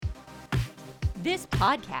This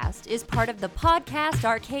podcast is part of the Podcast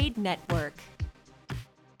Arcade Network.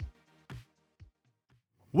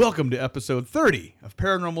 Welcome to episode 30 of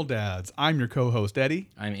Paranormal Dads. I'm your co-host, Eddie.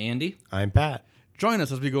 I'm Andy. I'm Pat. Join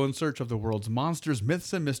us as we go in search of the world's monsters,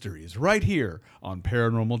 myths, and mysteries right here on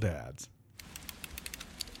Paranormal Dads.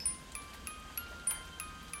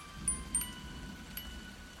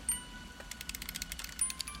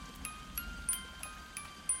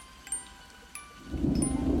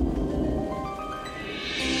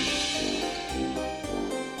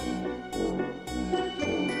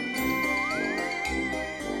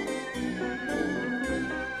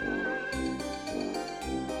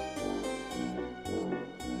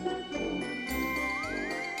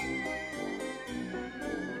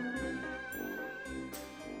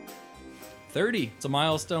 It's a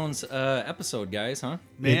milestones episode, guys, huh?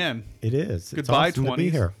 Man, It is. Goodbye, it's awesome to be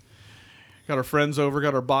 20s. here. got our friends over,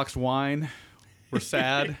 got our boxed wine. We're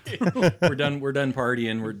sad. We're done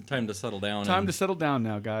partying. We're time to settle down. Time to settle down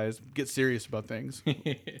now, guys. Get serious about things.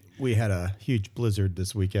 We had a huge blizzard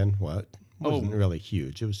this weekend. Well, it wasn't really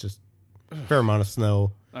huge. It was just a fair amount of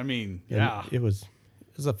snow. I mean, And yeah, It was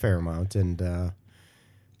a fair amount. And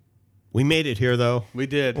we made it here, though. we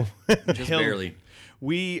did. just barely.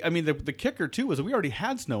 The kicker, too, was that we already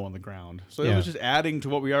had snow on the ground. So it Yeah. was just adding to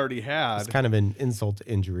what we already had. It's kind of an insult to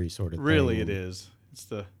injury sort of thing. Really, it is. It's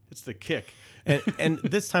the kick. And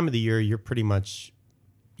this time of the year, you're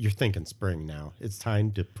thinking spring now. It's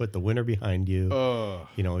time to put the winter behind you.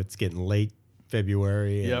 You know, it's getting late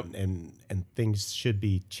February, Yep. and things should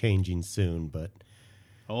be changing soon. But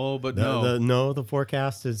The the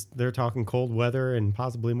forecast is they're talking cold weather and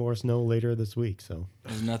possibly more snow later this week. So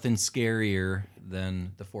There's nothing scarier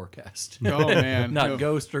than the forecast. Oh, man. Not No.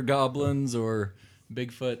 ghosts or goblins or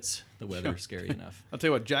Bigfoots. The weather's scary enough. I'll tell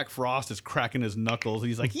you what, Jack Frost is cracking his knuckles.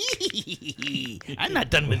 He's like, I'm not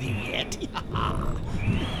done with you yet.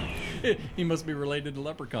 He must be related to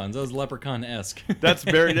leprechauns. That was leprechaun-esque.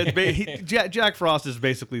 Jack Frost is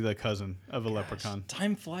basically the cousin of a leprechaun.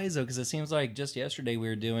 Time flies, though, because it seems like just yesterday we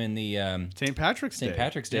were doing the St. Patrick's Day.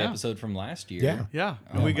 Day Yeah. episode from last year. Yeah. Yeah,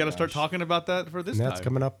 and Oh we my got to start gosh. talking about that for this and that's time.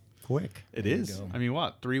 coming up quick. It There you is. go. I mean,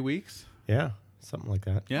 what, 3 weeks? Yeah, something like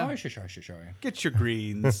that. Yeah. Oh, sure. Get your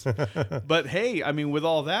greens. But hey, I mean, with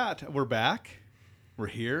all that, we're back. We're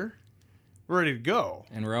here. We're ready to go.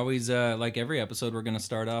 And we're always, like every episode, we're going to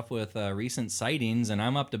start off with recent sightings, and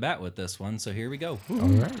I'm up to bat with this one, so here we go. All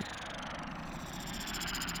right.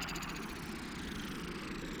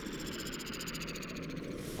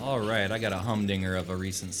 All right, I got a humdinger of a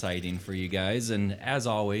recent sighting for you guys, and as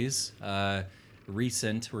always,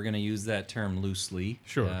 recent, we're going to use that term loosely.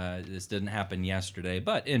 Sure. This didn't happen yesterday,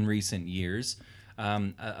 but in recent years.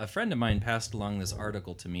 A friend of mine passed along this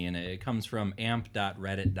article to me, and it comes from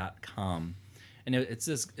amp.reddit.com. And it's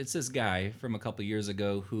this guy from a couple years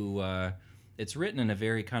ago who it's written in a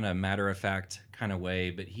very kind of matter-of-fact kind of way,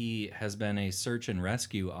 but he has been a search and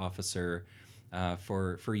rescue officer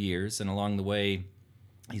for years, and along the way,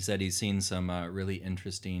 he said he's seen some really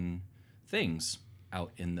interesting things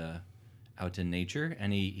out in nature,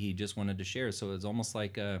 and he just wanted to share. So it's almost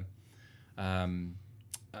like a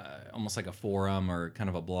forum or kind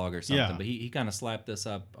of a blog or something. Yeah. But he kind of slapped this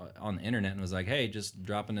up on the internet and was like, hey, just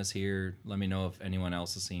dropping this here. Let me know if anyone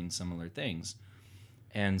else has seen similar things.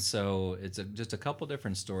 And so it's just a couple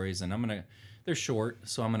different stories, and they're short,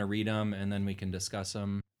 so I'm going to read them, and then we can discuss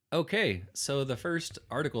them. Okay, so the first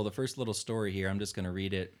little story here, I'm just going to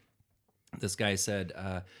read it. This guy said,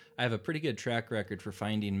 I have a pretty good track record for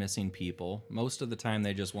finding missing people. Most of the time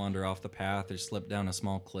they just wander off the path or slip down a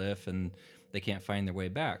small cliff and they can't find their way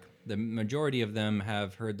back. The majority of them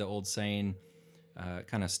have heard the old saying,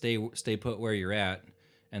 kind of stay put where you're at,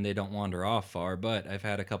 and they don't wander off far, but I've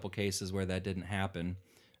had a couple cases where that didn't happen.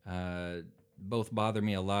 Both bother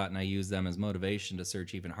me a lot, and I use them as motivation to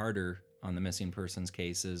search even harder on the missing persons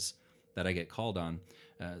cases that I get called on.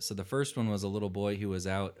 So the first one was a little boy who was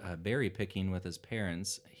out berry picking with his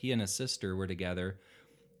parents. He and his sister were together,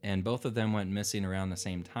 and both of them went missing around the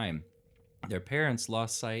same time. Their parents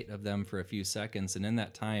lost sight of them for a few seconds, and in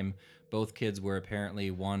that time, both kids were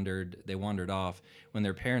apparently wandered off. When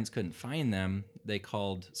their parents couldn't find them, they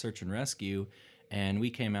called search and rescue, and we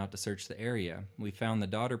came out to search the area. We found the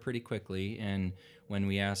daughter pretty quickly, and when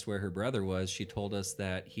we asked where her brother was, she told us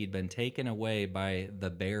that he'd been taken away by the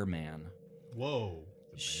Bear Man. Whoa.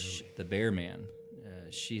 The Bear Man.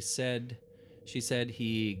 She said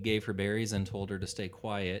he gave her berries and told her to stay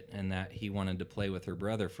quiet, and that he wanted to play with her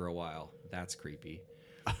brother for a while. That's creepy.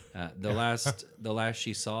 The last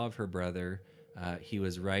she saw of her brother, he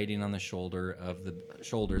was riding on the shoulders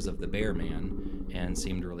of the Bear Man and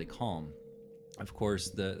seemed really calm. Of course,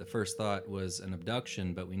 the first thought was an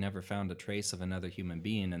abduction, but we never found a trace of another human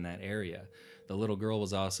being in that area. The little girl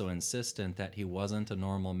was also insistent that he wasn't a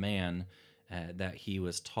normal man, that he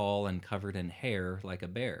was tall and covered in hair like a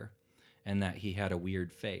bear, and that he had a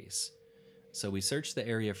weird face. So we searched the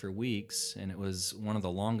area for weeks, and it was one of the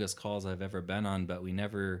longest calls I've ever been on, but we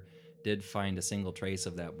never did find a single trace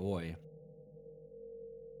of that boy.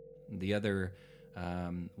 The other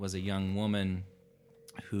was a young woman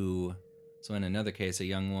who, so in another case, a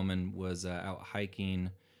young woman was out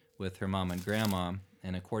hiking with her mom and grandma,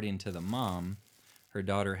 and according to the mom, her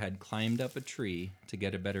daughter had climbed up a tree to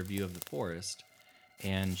get a better view of the forest,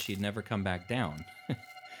 and she'd never come back down.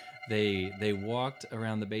 They walked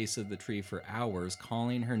around the base of the tree for hours,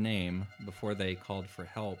 calling her name before they called for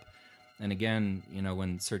help. And again,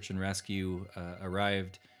 when search and rescue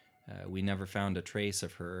arrived, we never found a trace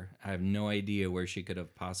of her. I have no idea where she could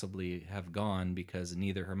have possibly have gone, because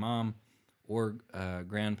neither her mom or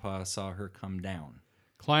grandpa saw her come down.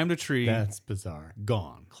 Climbed a tree. That's bizarre.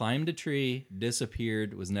 Gone. Climbed a tree,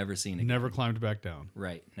 disappeared, was never seen again. Never climbed back down.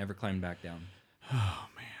 Right, never climbed back down. Oh,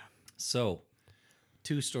 man. So,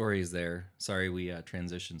 2 stories there. Sorry we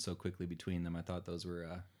transitioned so quickly between them. I thought those were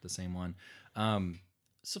the same one.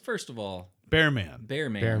 So first of all, Bear Man. Bear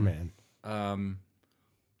Man.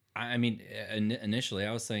 I mean, initially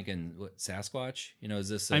I was thinking, what, Sasquatch? Is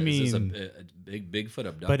this a big Bigfoot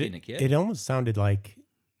abducting a kid? It almost sounded like,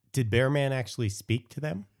 did Bear Man actually speak to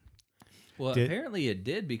them? Well, apparently it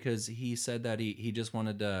did, because he said that he just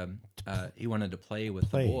wanted to play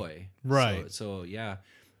with the boy. Right. So yeah,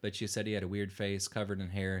 but she said he had a weird face, covered in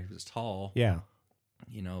hair. He was tall. Yeah.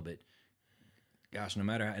 But gosh, no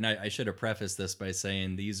matter how, and I should have prefaced this by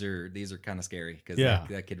saying these are kind of scary, because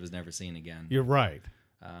that kid was never seen again. You're right.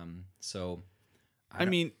 So I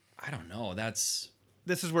don't know.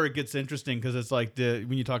 This is where it gets interesting, because it's like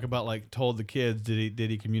when you talk about like told the kids, did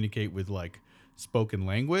he communicate with like spoken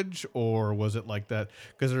language, or was it like that?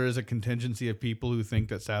 Because there is a contingency of people who think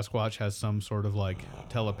that Sasquatch has some sort of like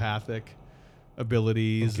telepathic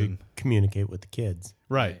abilities and communicate with the kids.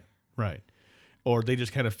 Right. Or they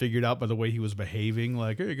just kind of figured out by the way he was behaving,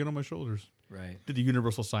 like, hey, get on my shoulders. Right. Did the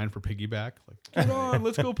universal sign for piggyback? Like, get on,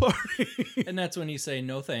 let's go party. And that's when you say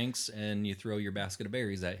no thanks, and you throw your basket of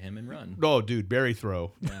berries at him and run. Oh, dude, berry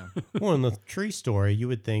throw. Yeah. Well, in the tree story, you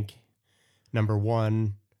would think, number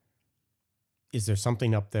one, is there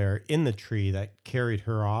something up there in the tree that carried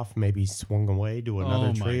her off, maybe swung away to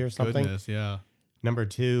another tree or something? Goodness, yeah. Number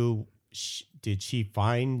two, did she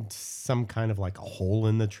find some kind of like a hole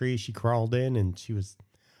in the tree she crawled in, and she was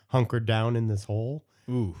hunkered down in this hole?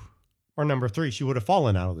 Ooh. Or number three, she would have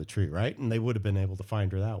fallen out of the tree, right? And they would have been able to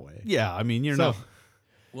find her that way. Yeah, I mean, you're not...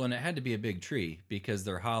 Well, and it had to be a big tree, because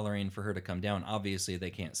they're hollering for her to come down. Obviously, they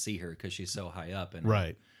can't see her because she's so high up. And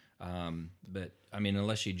right. But, I mean,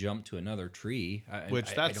 unless she jumped to another tree, I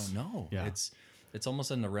don't know. Yeah. It's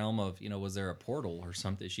almost in the realm of, was there a portal or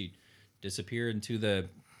something? She disappeared into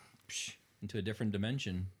a different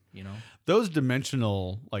dimension, Those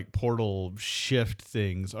dimensional, like, portal shift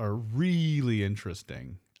things are really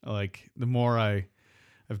interesting. Like, the more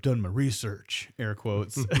I've done my research, air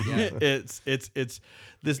quotes, it's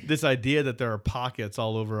this idea that there are pockets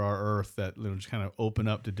all over our Earth that just kind of open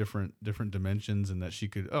up to different dimensions, and that she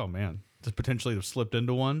could, just potentially have slipped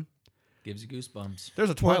into one. Gives you goosebumps. There's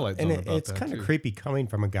a Twilight Zone about it's that, kind of too. creepy coming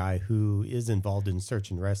from a guy who is involved in search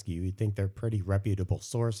and rescue. You'd think they're pretty reputable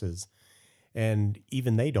sources, and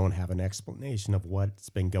even they don't have an explanation of what's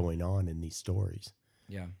been going on in these stories.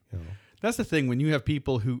 Yeah. That's the thing, when you have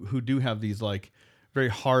people who do have these like very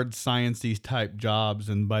hard sciencey type jobs,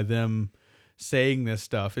 and by them saying this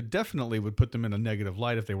stuff, it definitely would put them in a negative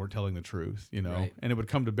light if they weren't telling the truth, Right. And it would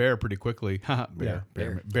come to bear pretty quickly. Bear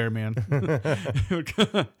man.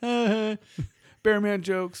 Bear man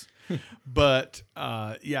jokes. But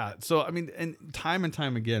so I mean, and time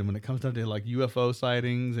again, when it comes down to like UFO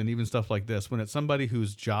sightings and even stuff like this, when it's somebody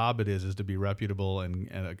whose job it is to be reputable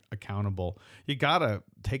and accountable, you gotta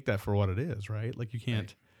take that for what it is, right? Like, you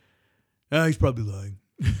can't. Right. He's probably lying.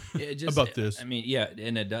 About this. I mean, yeah,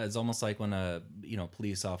 and it does. It's almost like when a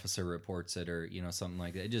police officer reports it, or something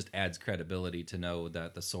like that. It just adds credibility to know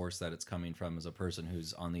that the source that it's coming from is a person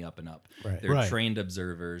who's on the up and up. Right. They're trained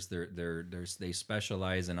observers. They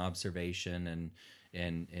specialize in observation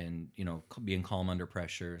and being calm under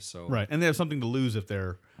pressure. So right, and they have something to lose if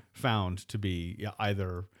they're found to be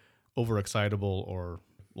either overexcitable or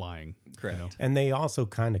lying. Correct. And they also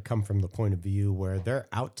kind of come from the point of view where they're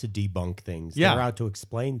out to debunk things. Yeah. They're out to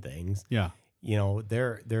explain things. Yeah.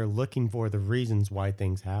 They're looking for the reasons why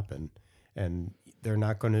things happen, and they're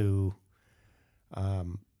not going to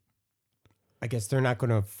I guess they're not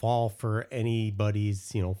going to fall for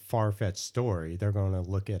anybody's, far-fetched story. They're going to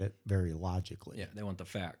look at it very logically. Yeah, they want the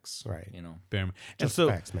facts. Right. Bam. And Just so,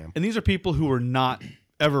 facts, ma'am. and these are people who were not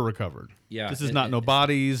ever recovered. Yeah, This is not no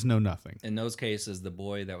bodies, no nothing. In those cases, the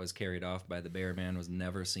boy that was carried off by the bear man was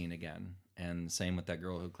never seen again. And same with that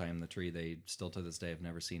girl who climbed the tree. They still to this day have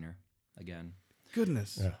never seen her again.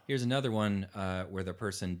 Goodness. Yeah. Here's another one where the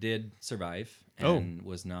person did survive and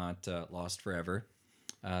was not lost forever.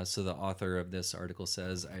 So the author of this article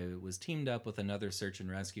says, I was teamed up with another search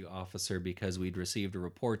and rescue officer because we'd received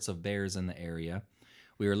reports of bears in the area.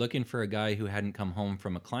 We were looking for a guy who hadn't come home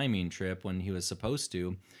from a climbing trip when he was supposed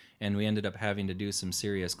to, and we ended up having to do some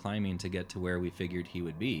serious climbing to get to where we figured he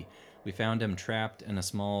would be. We found him trapped in a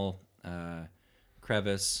small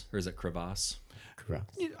crevice, or is it crevasse?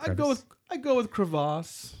 Correct. I'd go with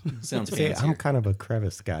crevasse. Sounds See, fancy. I'm kind of a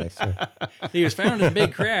crevice guy. So. He was found in a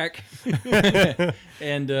big crack,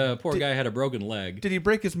 and poor guy had a broken leg. Did he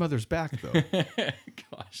break his mother's back though?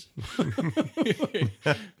 Gosh.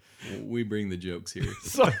 We bring the jokes here.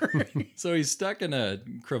 Sorry. So he's stuck in a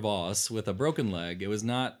crevasse with a broken leg. It was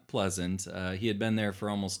not pleasant. He had been there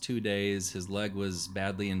for almost 2 days. His leg was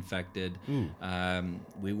badly infected.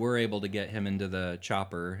 We were able to get him into the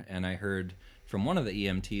chopper, and I heard from one of the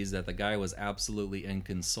EMTs that the guy was absolutely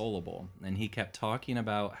inconsolable. And he kept talking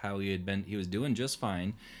about how he was doing just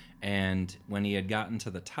fine. And when he had gotten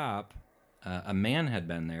to the top, a man had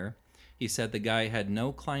been there. He said the guy had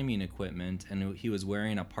no climbing equipment and he was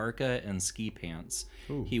wearing a parka and ski pants.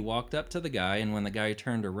 Ooh. He walked up to the guy, and when the guy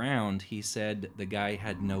turned around, he said the guy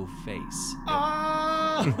had no face.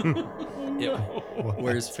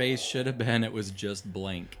 Where his face should have been, it was just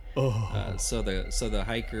blank. So the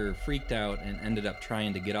hiker freaked out and ended up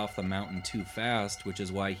trying to get off the mountain too fast, which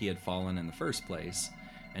is why he had fallen in the first place.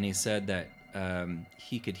 And he said that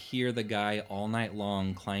he could hear the guy all night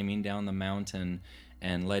long climbing down the mountain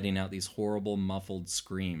and letting out these horrible muffled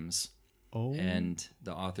screams. Oh. And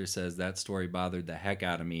the author says that story bothered the heck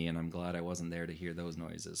out of me, and I'm glad I wasn't there to hear those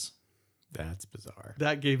noises. That's bizarre.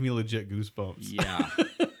 That gave me legit goosebumps. Yeah.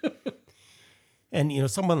 And,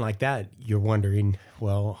 someone like that, you're wondering,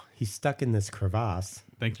 well, he's stuck in this crevasse.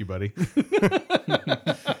 Thank you, buddy.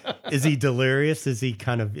 Is he delirious? Is he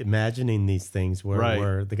kind of imagining these things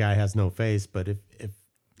where the guy has no face? But if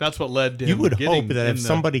that's what led to him. You would hope that if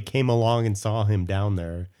somebody came along and saw him down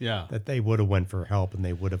there, that they would have went for help and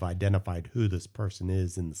they would have identified who this person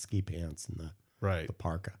is in the ski pants and the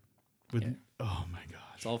parka. Oh my gosh.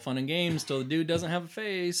 It's all fun and games till the dude doesn't have a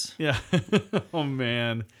face. Yeah. Oh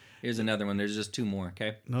man. Here's another one. There's just 2 more,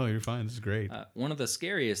 okay? No, you're fine. This is great. One of the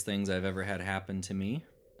scariest things I've ever had happen to me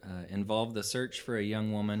involved the search for a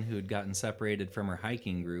young woman who had gotten separated from her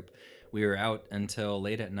hiking group. We were out until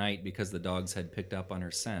late at night because the dogs had picked up on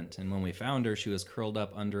her scent. And when we found her, she was curled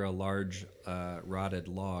up under a large rotted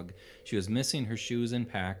log. She was missing her shoes and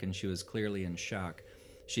pack, and she was clearly in shock.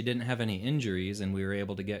 She didn't have any injuries, and we were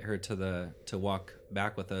able to get her to walk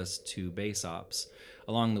back with us to base ops.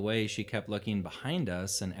 Along the way, she kept looking behind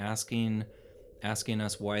us and asking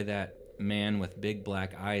us why that man with big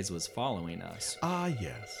black eyes was following us. Ah,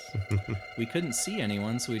 yes. We couldn't see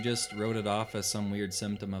anyone, so we just wrote it off as some weird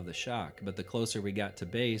symptom of the shock. But the closer we got to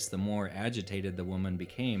base, the more agitated the woman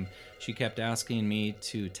became. She kept asking me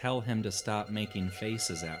to tell him to stop making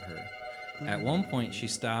faces at her. At one point, she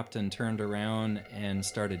stopped and turned around and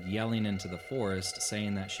started yelling into the forest,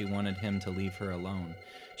 saying that she wanted him to leave her alone.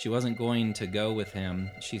 She wasn't going to go with him,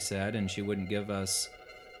 she said, and she wouldn't give us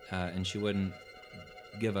to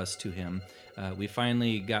him. We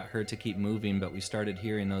finally got her to keep moving, but we started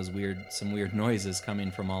hearing some weird noises coming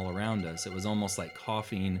from all around us. It was almost like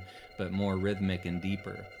coughing, but more rhythmic and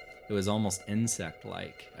deeper. It was almost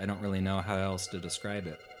insect-like. I don't really know how else to describe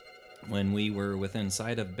it. When we were within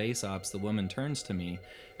sight of base ops, the woman turns to me,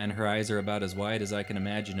 and her eyes are about as wide as I can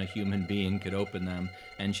imagine a human being could open them,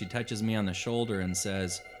 and she touches me on the shoulder and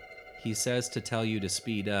says, "He says to tell you to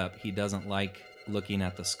speed up. He doesn't like looking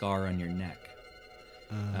at the scar on your neck."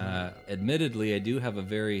 Admittedly, I do have a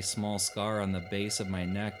very small scar on the base of my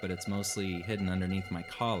neck, but it's mostly hidden underneath my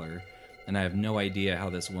collar, and I have no idea how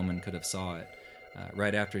this woman could have saw it.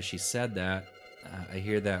 Right after she said that, I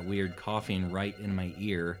hear that weird coughing right in my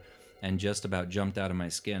ear and just about jumped out of my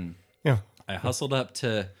skin. Yeah. I hustled up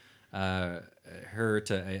to I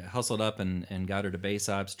hustled up and got her to base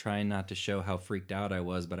ops, trying not to show how freaked out I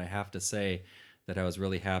was, but I have to say that I was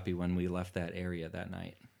really happy when we left that area that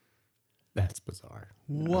night. That's bizarre.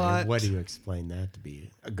 What? What do you explain that to be?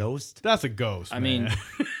 A ghost? That's a ghost. I man. mean,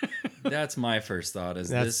 that's my first thought.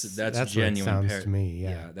 That's what genuine. it sounds to me.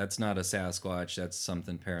 Yeah. That's not a Sasquatch. That's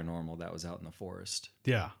something paranormal that was out in the forest.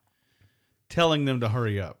 Yeah. telling them to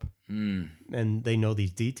hurry up. And they know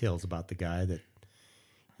these details about the guy that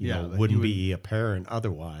Yeah, that wouldn't you would- be apparent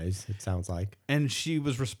otherwise, it sounds like. And she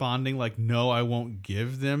was responding like, "No, I won't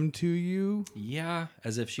give them to you." Yeah,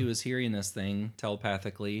 as if she was hearing this thing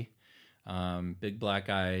telepathically. Big black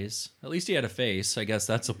eyes. At least he had a face. I guess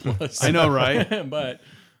that's a plus. I know, right? But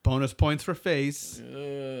Bonus points for face.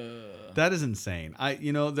 That is insane.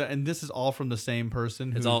 And this is all from the same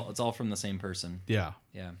person. it's all from the same person. Yeah,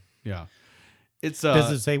 Yeah. yeah. It's Does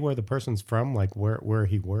it say where the person's from, like where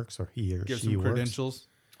he works or he or give she some works? credentials.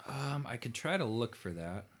 I could try to look for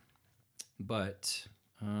that, but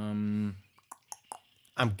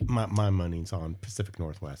My money's on Pacific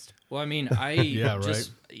Northwest. well, I mean, I Yeah,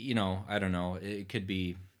 just I don't know. It could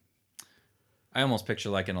be. I almost picture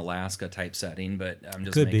like an Alaska type setting, but I'm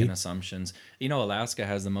just Could making be. assumptions. Alaska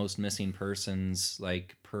has the most missing persons,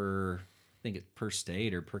 like per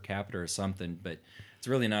state or per capita or something, but it's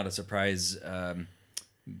really not a surprise.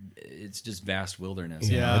 It's just vast wilderness.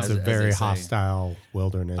 Yeah. It's a as they very say. hostile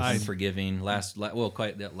wilderness. Unforgiving,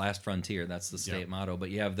 quite that last frontier. That's the state motto.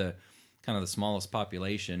 But you have the kind of the smallest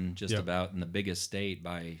population, just Yep. about in the biggest state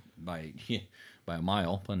by a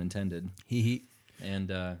mile, pun intended.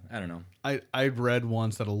 And I don't know. I'd read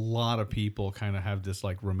once that a lot of people kind of have this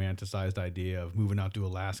like romanticized idea of moving out to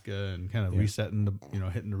Alaska and kind of resetting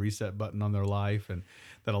hitting the reset button on their life, and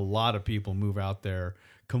that a lot of people move out there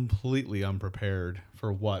completely unprepared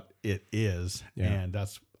for what it is. Yeah. And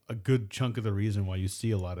that's a good chunk of the reason why you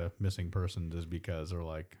see a lot of missing persons is because they're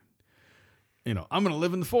like, I'm going to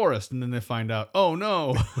live in the forest. And then they find out, oh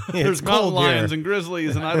no, there's mountain cold here. lions and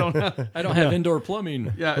grizzlies and I don't have, I don't have indoor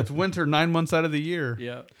plumbing. yeah, it's winter 9 months out of the year.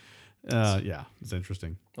 Yeah. Yeah, it's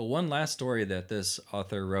interesting. Well, one last story that this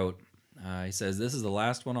author wrote. He says, "This is the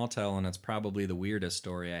last one I'll tell, and it's probably the weirdest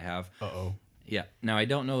story I have." Uh-oh. Yeah. Now, I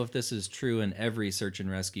don't know if this is true in every search and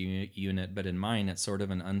rescue unit, but in mine, it's sort of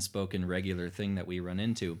an unspoken regular thing that we run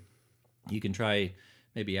into. You can try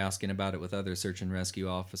maybe asking about it with other search and rescue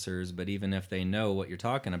officers, but even if they know what you're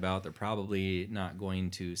talking about, they're probably not going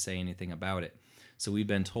to say anything about it. So we've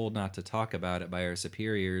been told not to talk about it by our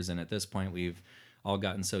superiors, and at this point, we've all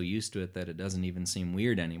gotten so used to it that it doesn't even seem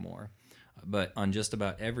weird anymore. But on just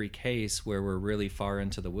about every case where we're really far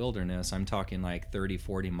into the wilderness, I'm talking like 30,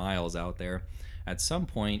 40 miles out there, at some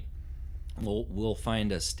point we'll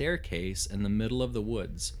find a staircase in the middle of the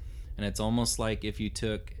woods. And it's almost like if you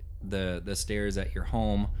took the stairs at your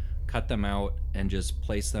home, cut them out, and just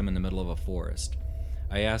placed them in the middle of a forest.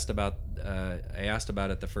 I asked about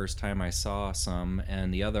it the first time I saw some,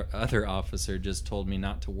 and the other officer just told me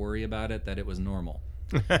not to worry about it, that it was normal.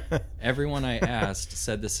 Everyone I asked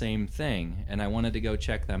said the same thing, and I wanted to go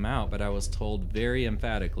check them out, but I was told very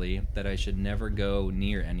emphatically that I should never go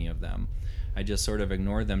near any of them. I just sort of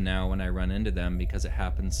ignore them now when I run into them because it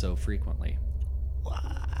happens so frequently.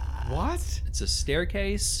 What? It's a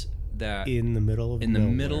staircase that in the middle of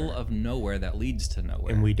middle of nowhere that leads to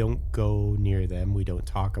nowhere. And we don't go near them. We don't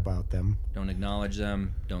talk about them. Don't acknowledge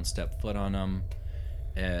them. Don't step foot on them.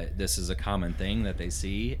 This is a common thing that they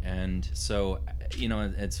see. And so,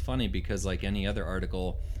 it's funny because like any other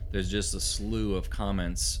article, there's just a slew of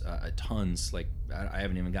comments, tons. Like I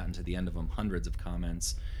haven't even gotten to the end of them, hundreds of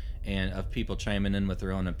comments, and of people chiming in with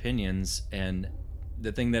their own opinions. And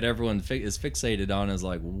the thing that everyone is fixated on is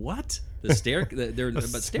like, what? The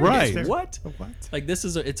staircase? Right. What? What? Like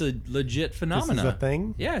it's a legit phenomenon. This is a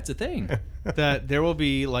thing? Yeah, it's a thing. That there will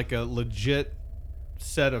be like a legit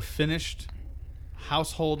set of finished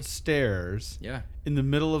household stairs Yeah. in the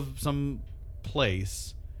middle of some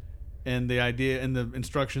place, and the idea and the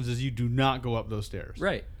instructions is you do not go up those stairs.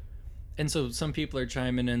 Right. And so some people are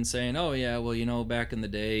chiming in saying, oh, yeah, well, back in the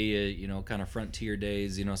day, kind of frontier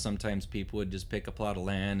days, sometimes people would just pick a plot of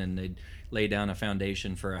land and they'd lay down a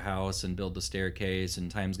foundation for a house and build a staircase,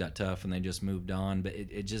 and times got tough and they just moved on. But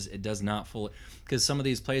it does not fully, because some of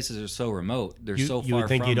these places are so remote. They're so far You would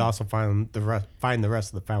think from. you'd also find the rest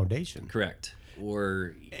of the foundation. Correct.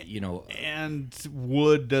 Or, And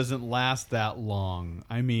wood doesn't last that long.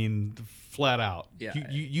 I mean, flat out. Yeah.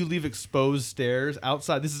 You leave exposed stairs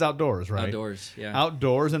outside. This is outdoors, right? outdoors. Yeah.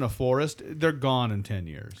 Outdoors in a forest, they're gone in 10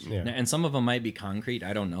 years. Yeah. And some of them might be concrete.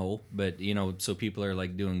 I don't know. But, so people are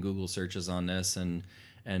like doing Google searches on this and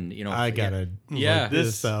I gotta Yeah. look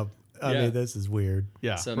this up. I Yeah. mean, this is weird.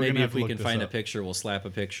 Yeah. So we're gonna maybe have if to we look can this find a up. picture, we'll slap a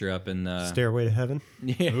picture up in the Stairway to Heaven.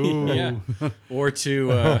 yeah, or to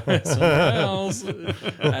somewhere else.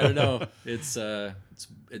 I don't know. It's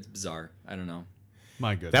bizarre. I don't know.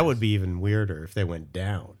 My goodness. That would be even weirder if they went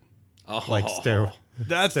down. like stair.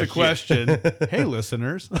 That's the question. Hey,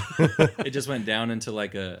 listeners. It just went down into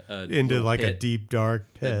like a Into little like a pit. deep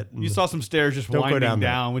dark pit. You saw some stairs just Don't go winding down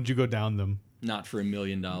down. there. Would you go down them? Not for $1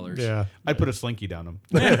 million. Yeah. I'd put a slinky down them.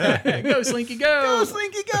 Go Slinky, go!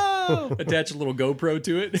 Slinky, go! Attach a little GoPro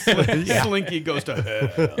to it. Slinky goes to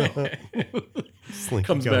hell. Slinky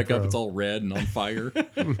Comes back up. GoPro. It's all red and on fire.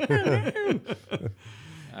 I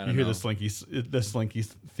You don't hear know. the Slinky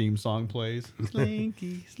theme song plays.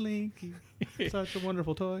 Slinky, Slinky, such a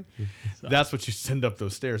wonderful toy. That's what you send up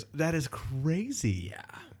those stairs. That is crazy. Yeah.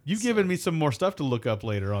 You've given me some more stuff to look up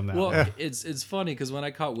later on that. Well, it's funny because when I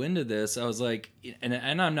caught wind of this, I was like,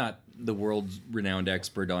 and I'm not the world's renowned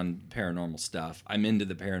expert on paranormal stuff. I'm into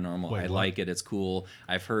the paranormal. Wait, I what? like it. It's cool.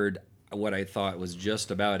 I've heard what I thought was just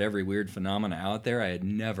about every weird phenomena out there. I had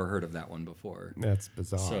never heard of that one before. That's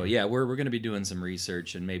bizarre. So yeah, we're going to be doing some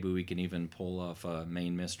research, and maybe we can even pull off a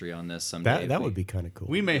main mystery on this someday. that would be kind of cool.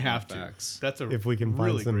 we may have to. Facts. That's a if we can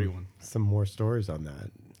find really great some one. some more stories on that.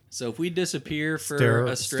 So if we disappear for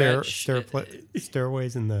a stretch,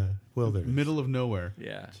 stairways in the wilderness. Middle of nowhere.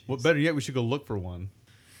 yeah, Well, better yet, we should go look for one.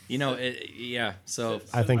 you know, yeah. So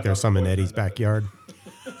I think there's some in Eddie's backyard.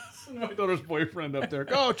 My daughter's boyfriend up there.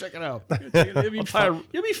 Go check it out. you'll be fine.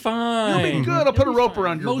 You'll be fine. You'll be good. I'll put a rope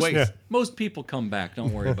around your most, waist. Most people come back.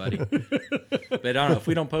 Don't worry, buddy. But I don't know. If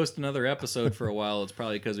we don't post another episode for a while, it's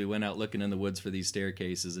probably because we went out looking in the woods for these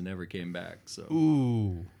staircases and never came back. So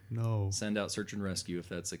Ooh, no. send out search and rescue if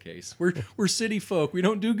that's the case. We're city folk. We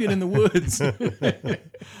don't do good in the woods.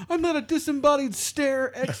 I'm not a disembodied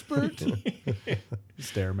stare expert.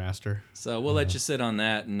 Stare master. So we'll let you sit on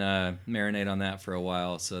that and marinate on that for a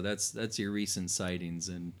while. So that's your recent sightings,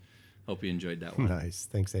 and hope you enjoyed that one. Nice.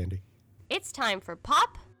 Thanks, Andy. It's time for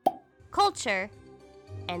pop, culture,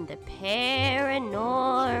 and the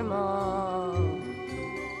paranormal.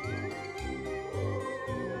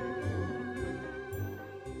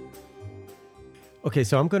 Okay,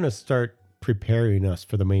 so I'm going to start preparing us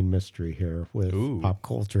for the main mystery here with Ooh. pop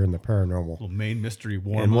culture and the paranormal. Little main mystery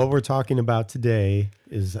warm And up. what we're talking about today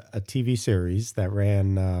is a TV series that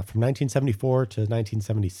ran from 1974 to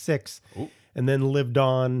 1976 and then lived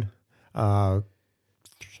on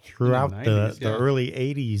throughout In the the 90s, yeah. early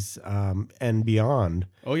 80s and beyond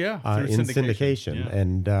Oh yeah, through in syndication. Yeah.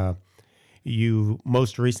 And you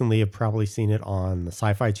most recently have probably seen it on the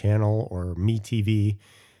Sci-Fi Channel or MeTV.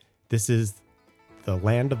 This is The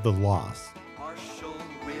Land of the Lost. Marshall,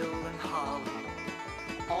 Will, and Holly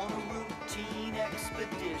on a routine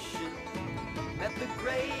expedition met the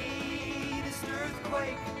greatest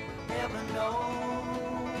earthquake ever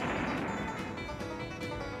known.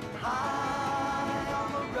 High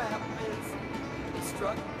on the rapids, it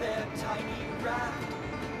struck their tiny raft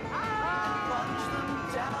and plunged them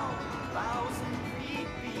down 1,000 feet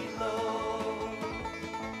below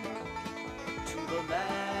to the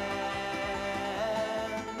land.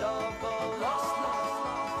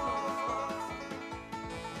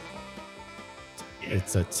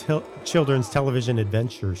 It's a children's television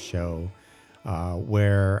adventure show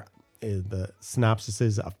where the synopsis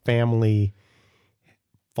is a family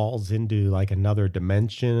falls into like another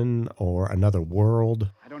dimension or another world.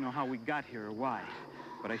 I don't know how we got here or why,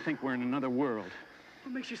 but I think we're in another world.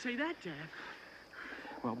 What makes you say that, Dad?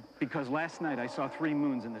 Well, because last night I saw 3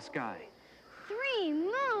 moons in the sky. 3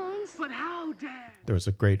 moons? But how, Dad? There was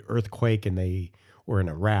a great earthquake and they were in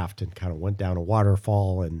a raft and kind of went down a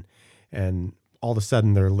waterfall and all of a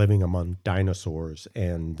sudden they're living among dinosaurs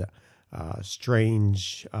and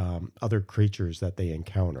strange other creatures that they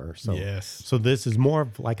encounter. So, Yes. so this is more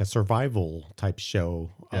of like a survival type show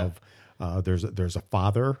of there's a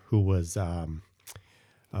father who was I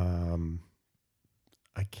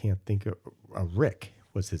can't think of Rick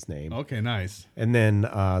was his name. Okay, nice. And then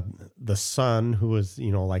the son, who was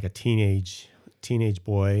like a teenage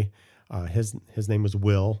boy, his name was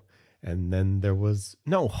Will. And then there was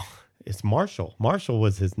it's Marshall. Marshall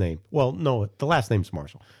was his name. Well, no, the last name's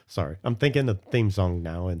Marshall. Sorry, I'm thinking the theme song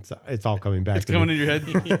now, and it's all coming back. It's to coming me. in your head.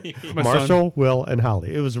 My Marshall, son. Will, and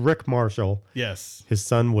Holly. It was Rick Marshall, Yes. his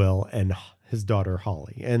son Will, and his daughter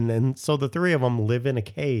Holly. And so the 3 of them live in a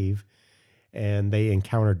cave, and they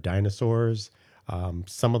encounter dinosaurs.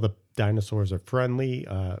 Some of the dinosaurs are friendly,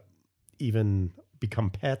 even become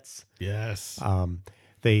pets. Yes.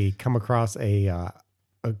 They come across a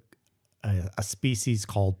species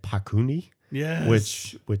called Pakuni, yes.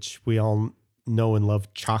 which we all know and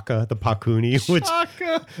love, Chaka the Pakuni,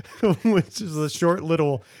 Chaka. which is a short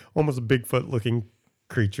little, almost Bigfoot looking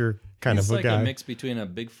creature, kind It's of like a guy. a mix between a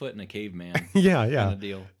Bigfoot and a caveman Yeah, kind yeah. of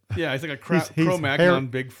deal. Yeah, he's like a He's Cro-Magnon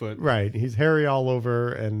Bigfoot. Right. He's hairy all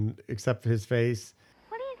over, and except for his face.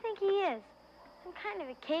 What do you think he is? Some kind of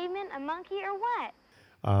a caveman, a monkey, or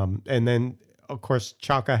what? And then, of course,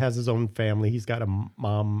 Chaka has his own family. He's got a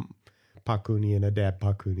mom Pakuni and a dad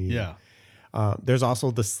Pakuni. Yeah. There's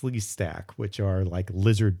also the Sleestak, which are like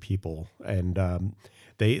lizard people, and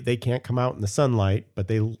they can't come out in the sunlight, but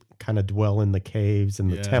they kind of dwell in the caves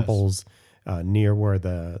and the Yes. temples near where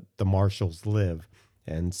the marshals live,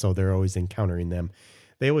 and so they're always encountering them.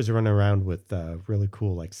 They always run around with really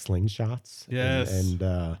cool like slingshots. Yes.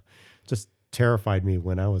 and just terrified me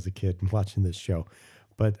when I was a kid watching this show.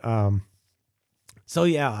 But so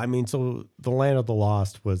yeah, I mean, so the Land of the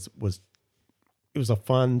Lost was it was a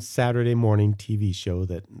fun Saturday morning TV show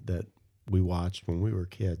that we watched when we were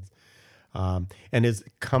kids, and it's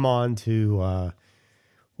come on to.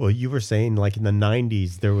 Well, you were saying like in the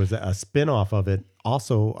 90s, there was a spinoff of it.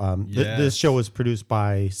 Also, this Yes. show was produced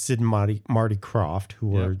by Sid and Marty Krofft, who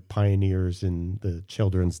were Yep. pioneers in the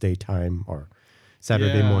children's daytime or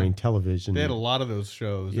Saturday Yeah. morning television. They had a lot of those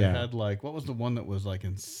shows. Yeah. They had like, what was the one that was like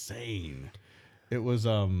insane? It was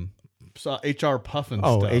HR Puffin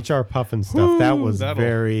Oh, stuff. HR Puffin stuff. That was that'll-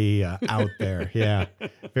 very out there. Yeah.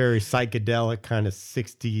 Very psychedelic kind of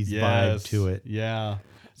 60s vibe to it. Yeah.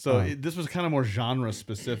 So this was kind of more genre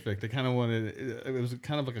specific. They kind of wanted it was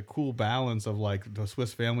kind of like a cool balance of like the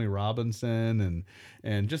Swiss Family Robinson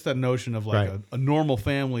and just that notion of like Right. a normal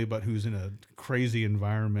family but who's in a crazy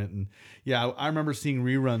environment. And yeah, I remember seeing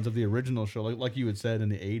reruns of the original show like you had said in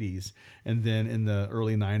the 80s, and then in the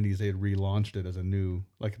early 90s they had relaunched it as a new,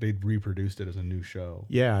 like they'd reproduced it as a new show.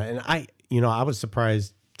 Yeah, and I was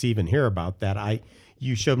surprised to even hear about that.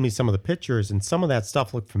 You showed me some of the pictures, and some of that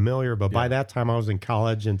stuff looked familiar, but by that time I was in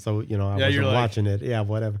college, and so I Yeah, wasn't you're like- watching it. Yeah,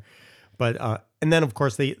 whatever. But and then of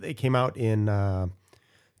course they came out in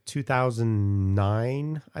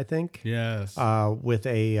 2009, I think. Yes. With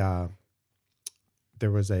there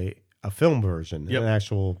was a film version, Yep. an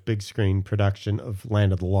actual big screen production of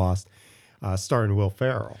Land of the Lost, starring Will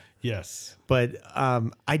Ferrell. yes. But I've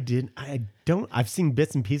seen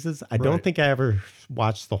bits and pieces. I don't Right. think I ever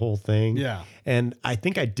watched the whole thing. Yeah. And I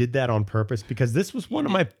think I did that on purpose because this was one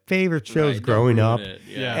of my favorite shows Right, don't growing ruin up. it.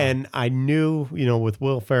 Yeah. And I knew, with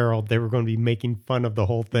Will Ferrell, they were going to be making fun of the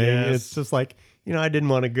whole thing. And Yes. it's just like, I didn't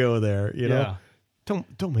want to go there, Yeah.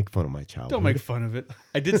 Don't make fun of my childhood. Don't make fun of it.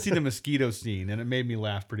 I did see the mosquito scene, and it made me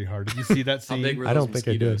laugh pretty hard. Did you see that How scene? big were I those don't think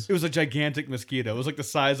I did. mosquitoes? It was a gigantic mosquito. It was like the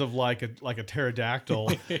size of like a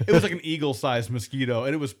pterodactyl. It was like an eagle-sized mosquito,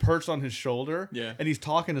 and it was perched on his shoulder. Yeah. And he's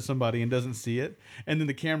talking to somebody and doesn't see it, and then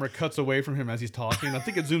the camera cuts away from him as he's talking. I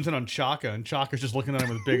think it zooms in on Chaka, and Chaka's just looking at him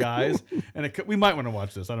with big eyes. And we might want to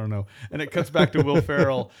watch this. I don't know. And it cuts back to Will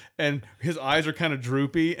Ferrell, and his eyes are kind of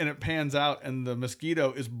droopy, and it pans out, and the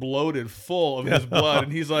mosquito is bloated full of his blood,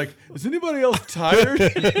 and he's like, "Is anybody else tired?"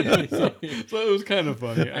 so it was kind of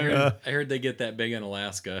funny. I heard they get that big in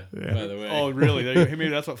Alaska, by the way. Oh, really? Maybe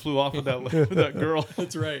that's what flew off with that girl.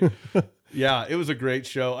 That's right. Yeah, it was a great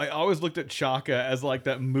show. I always looked at Chaka as like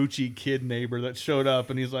that moochy kid neighbor that showed up,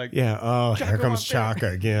 and he's like, Yeah. Oh, here Chaka comes wants berries. Chaka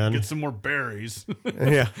again. "Get some more berries."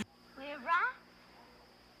 Yeah. Clear,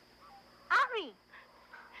 Ari!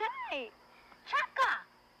 Hey! Chaka!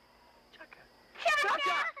 Chaka!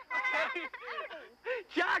 Chaka!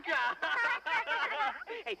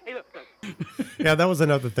 hey, look. Yeah, that was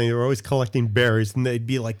another thing. They were always collecting berries, and they'd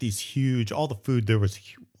be like these huge. All the food there was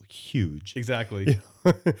huge. Exactly.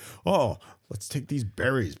 Oh, let's take these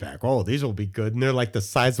berries back. Oh, these will be good. And they're like the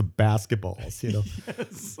size of basketballs,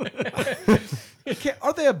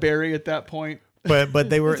 Are they a berry at that point? But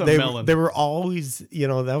they were It's a they melon. they were always,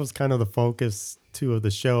 that was kind of the focus too of the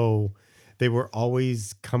show. They were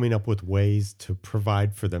always coming up with ways to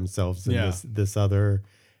provide for themselves in Yeah. this other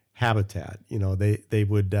habitat. They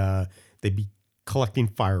would they'd be collecting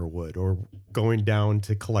firewood or going down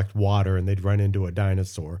to collect water, and they'd run into a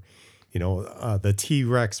dinosaur. The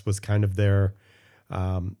T-Rex was kind of the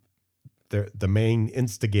main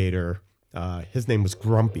instigator. His name was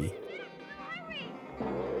Grumpy.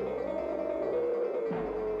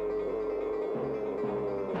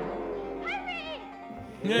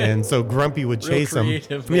 And so Grumpy would chase him.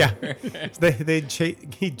 creative Yeah,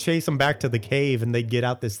 he'd chase him back to the cave, and they'd get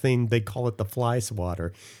out this thing. They call it the fly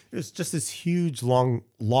swatter. It was just this huge long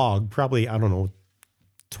log, probably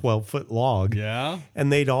 12-foot log. Yeah.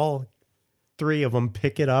 And they'd all three of them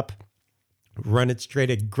pick it up, run it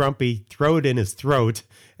straight at Grumpy, throw it in his throat,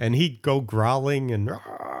 and he'd go growling and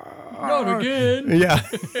Not again. yeah.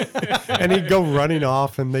 And he'd go running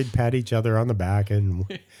off, and they'd pat each other on the back and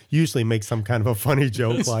usually make some kind of a funny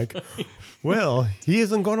joke like, well, he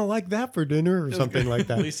isn't going to like that for dinner or something like At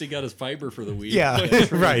that. least he got his fiber for the week. Yeah,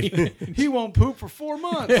 right. He won't poop for 4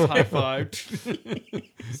 months. High five.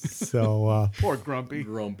 So, Poor Grumpy.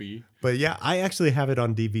 Grumpy. but yeah, I actually have it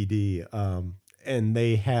on DVD. And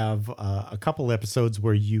they have a couple episodes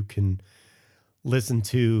where you can listen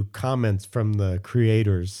to comments from the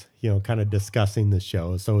creators, kind of discussing the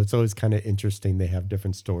show. So it's always kind of interesting. They have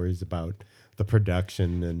different stories about the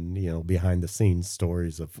production and, behind the scenes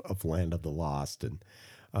stories of Land of the Lost.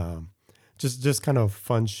 And just kind of a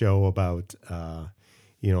fun show about,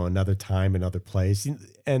 another time, another place.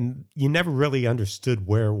 And you never really understood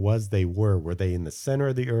where it was they were. Were they in the center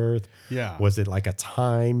of the earth? Yeah. Was it like a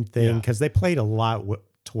time thing? Yeah. Because they played a lot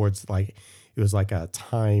towards it was like a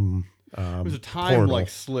time. It was a time portal. like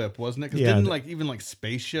slip, wasn't it? Because Yeah. didn't even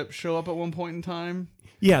spaceships show up at one point in time?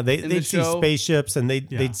 Yeah, in the they'd see show? spaceships, and Yeah.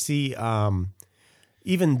 they'd see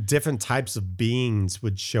even different types of beings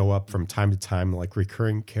would show up from time to time, like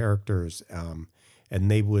recurring characters,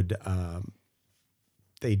 and they would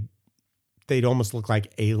they'd almost look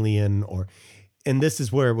like alien and this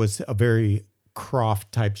is where it was a very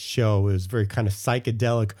Croft type show. It was very kind of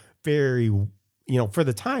psychedelic, very for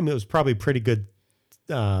the time it was probably pretty good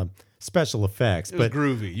special effects. It was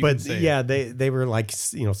groovy, you can say yeah, they were like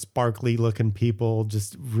sparkly looking people,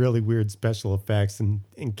 just really weird special effects and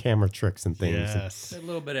camera tricks and things. Yes. A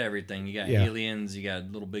little bit of everything. You got Yeah. aliens, you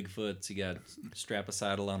got little Bigfoots, you got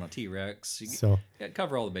Strapacidal on a T-Rex. So You got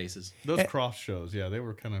cover all the bases. Those Croft shows, yeah, they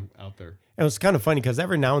were kind of out there. it was kind of funny because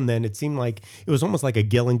every now and then it seemed like it was almost like a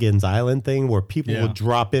Gilligan's Island thing where people Yeah. would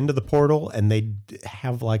drop into the portal and they'd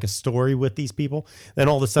have like a story with these people. Then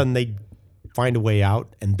all of a sudden they'd find a way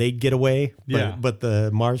out and they'd get away. Yeah. But the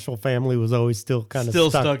Marshall family was always still kind of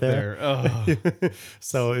Stuck there. Oh.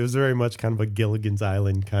 So it was very much kind of a Gilligan's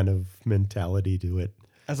Island kind of mentality to it.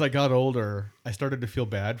 As I got older, I started to feel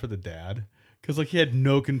bad for the dad because he had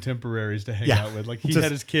no contemporaries to hang Yeah. out with. Like he Just-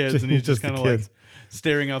 had his kids, and he's just just the kind of like kids.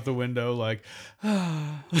 staring out the window, like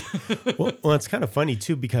Well, it's kind of funny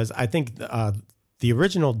too because I think the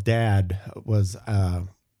original dad was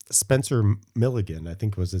Spencer Milligan, I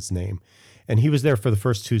think was his name, and he was there for the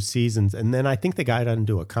first 2 seasons, and then I think they got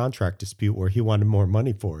into a contract dispute where he wanted more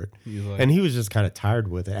money for it, and he was just kind of tired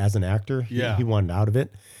with it as an actor. Yeah. He wanted out of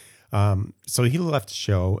it, so he left the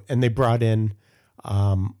show, and they brought in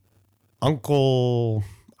Uncle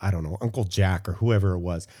Jack or whoever it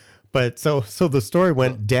was. But so the story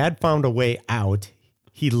went, Dad found a way out.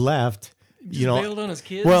 He left, Just bailed on his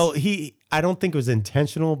kids? Well, I don't think it was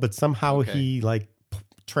intentional, but somehow Okay. he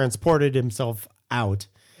transported himself out.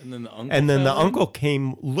 And then the uncle And then the found him? uncle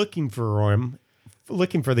came looking for him,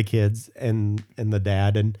 looking for the kids and the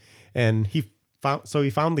dad and he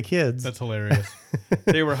found the kids. that's hilarious.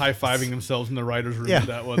 They were high fiving themselves in the writers' room Yeah. with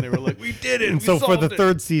that one. They were like, "We did it!" And we so for the solved it."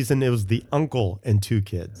 third season, it was the uncle and 2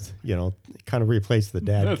 kids, kind of replaced the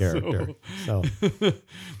dad That's character. So,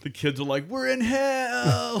 the kids are like, "We're in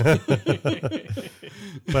hell."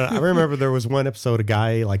 but I remember there was one episode, a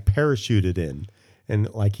guy parachuted in and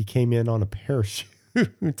he came in on a parachute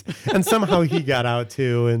and somehow he got out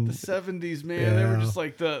too. And 70s, man, they were Yeah. just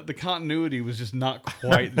like the continuity was just not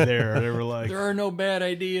quite there. They were like, There are no bad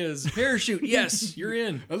ideas. Parachute, yes, you're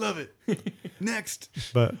in. "I love it." Next,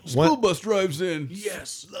 but school bus drives in.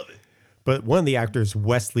 Yes, love it. But one of the actors,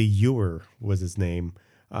 Wesley Ewer was his name.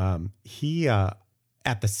 He, at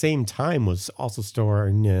the same time, was also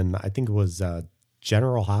starring in, I think it was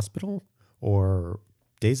General Hospital or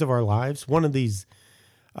Days of Our Lives. One of these,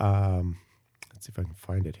 let's see if I can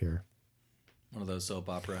find it here. One of those soap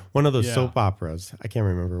opera. One of those Yeah. soap operas. I can't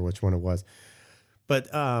remember which one it was. But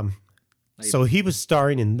so he was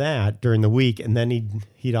starring in that during the week, and then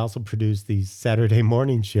he'd also produce these Saturday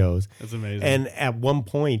morning shows. That's amazing. And at one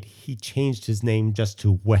point, he changed his name just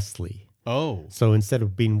to Wesley. Oh, So instead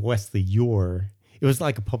of being Wesley Ewer, it was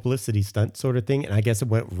like a publicity stunt sort of thing. And I guess it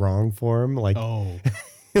went wrong for him. oh,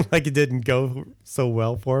 Like it didn't go so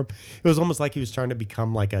well for him. It was almost like he was trying to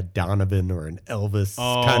become like a Donovan or an Elvis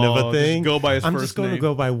kind of a Oh, thing. just go by his I'm first just going to name.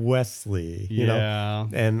 go by Wesley, you know? Yeah.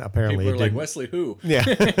 And apparently People are it like, didn't. Wesley who? Yeah.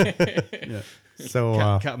 yeah. So,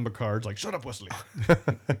 Captain Picard's like, "Shut up, Wesley."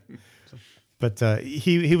 but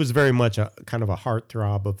he was very much a kind of a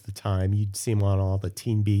heartthrob of the time. You'd see him on all the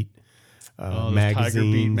Teen Beat those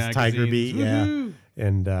magazines, Tiger Beat magazines. yeah. Woohoo.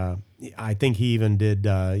 And I think he even did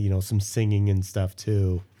some singing and stuff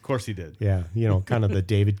too. Of course he did. Yeah, kind of the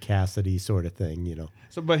David Cassidy sort of thing.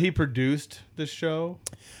 So, but he produced this show.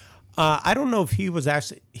 I don't know if he was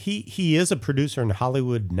actually he is a producer in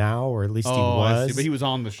Hollywood now, or at least he Oh, was. I see. But he was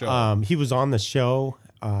on the show. He was on the show.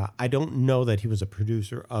 I don't know that he was a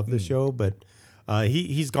producer of the show, but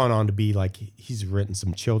he's gone on to be like, he's written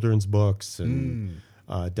some children's books and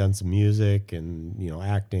done some music and, you know,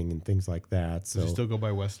 acting and things like that. So Does he still go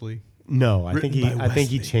by Wesley? no, I Written think by he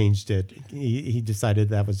Wesley. changed it. He decided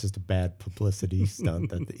that was just a bad publicity stunt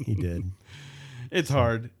that he did. It's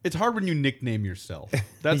hard. It's hard when you nickname yourself.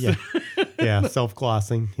 That's Yeah. Yeah,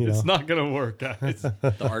 self-glossing, you know. it's not gonna work, guys.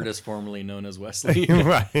 The artist formerly known as Wesley.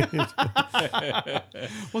 Right.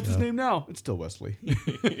 What's his name now? It's still Wesley.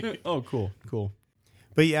 Oh, cool.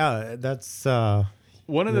 But yeah, that's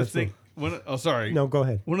One of the That's things. Oh, sorry. no, go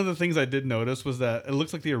ahead. One of the things I did notice was that it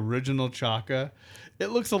looks like the original Chaka. It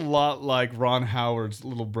looks a lot like Ron Howard's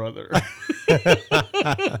little brother.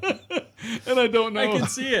 And I don't know. I can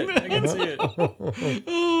see it. I can see it.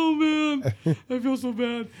 Oh man, I feel so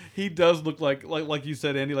bad. He does look like you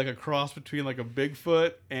said, Andy, like a cross between like a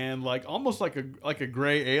Bigfoot and like almost like a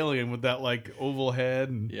gray alien with that like oval head.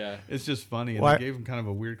 And Yeah. it's just funny. And Well, they gave him kind of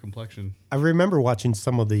a weird complexion. I remember watching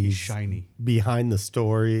some of these Shiny. behind the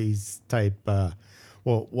stories type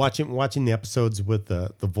watching the episodes with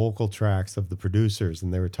the vocal tracks of the producers,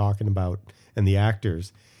 and they were talking about, and the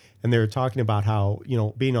actors, and they were talking about how, you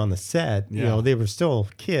know, being on the set, you Yeah. know, they were still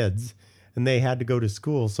kids and they had to go to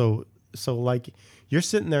school. So like you're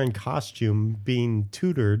sitting there in costume being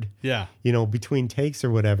tutored, Yeah. you know, between takes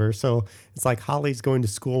or whatever. So it's like Holly's going to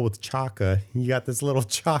school with Chaka. You got this little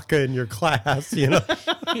Chaka in your class, you know,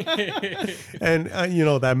 and you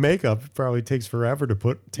know, that makeup probably takes forever to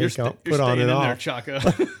put You're on staying and in off. there, Chaka.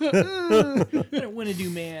 I don't want to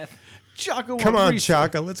do math. Chaka Come want on, recess.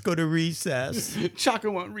 Chaka, let's go to recess.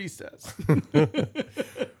 Chaka want recess.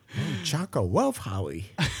 Chaka, love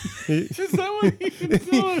Holly. Is that what he's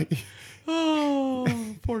doing? Oh,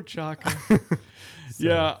 poor Chaka.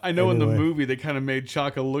 Yeah, I know in the anyway. movie they kind of made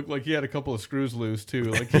Chaka look like he had a couple of screws loose too.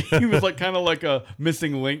 Like he was like kind of like a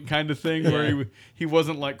missing link kind of thing, where he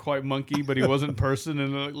wasn't like quite monkey, but he wasn't person,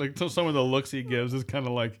 and like so some of the looks he gives is kind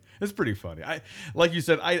of like, it's pretty funny. Like you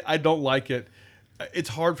said, I don't like it. It's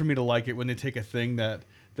hard for me to like it when they take a thing that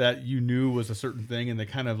you knew was a certain thing and they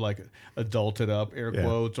kind of like adult it up, air Yeah.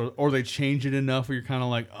 quotes, or they change it enough where you're kind of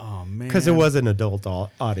like, oh man, Because it was an adult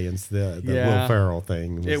audience. The Yeah. Will Ferrell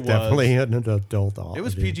thing was, It was. definitely an adult audience. It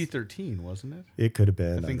was PG-13, wasn't it? It could have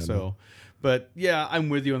been. I think don't so. know. But yeah, I'm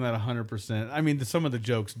with you on that 100%. I mean, some of the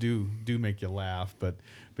jokes do make you laugh, but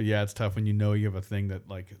yeah, it's tough when you know you have a thing that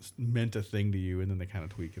like meant a thing to you, and then they kind of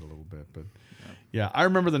tweak it a little bit. But yeah, I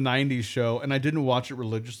remember the '90s show, and I didn't watch it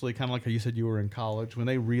religiously, kind of like how you said you were in college. When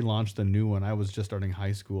they relaunched the new one, I was just starting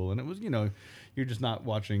high school, and it was, you know, you're just not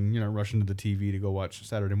watching, you know, rushing to the TV to go watch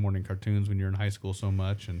Saturday morning cartoons when you're in high school so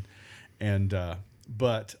much,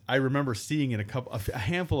 but I remember seeing it a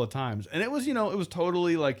handful of times, and it was, you know, it was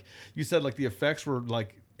totally like you said, like the effects were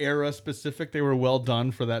like era specific. They were well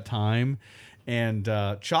done for that time, and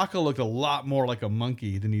Chaka looked a lot more like a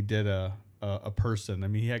monkey than he did a person. I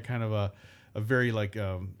mean, he had kind of a very like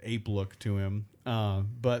ape look to him,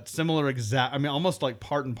 but similar I mean, almost like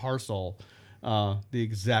part and parcel. The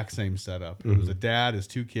exact same setup. It was a dad, his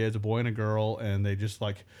two kids, a boy and a girl, and they just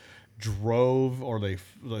like drove or they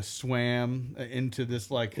swam into this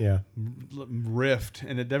like rift,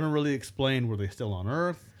 and it never really explained, were they still on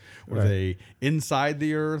Earth, were they inside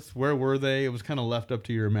the Earth, where were they? It was kind of left up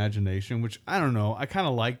to your imagination, which I don't know, I kind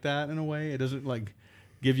of like that in a way. It doesn't like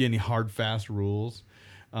give you any hard fast rules.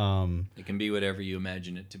 It can be whatever you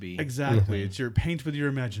imagine it to be. Exactly. It's your paint with your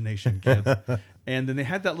imagination, kids. And then they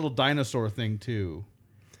had that little dinosaur thing too.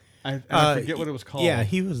 I forget what it was called. Yeah,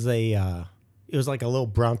 he was it was like a little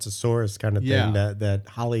brontosaurus kind of thing Yeah. that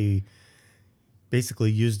Holly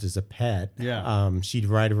basically used as a pet. Yeah. She'd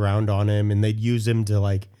ride around on him, and they'd use him to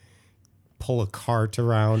like pull a cart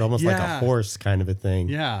around, almost like a Yeah. horse kind of a thing.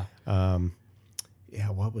 Yeah. Yeah,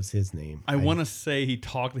 what was his name? I want to say he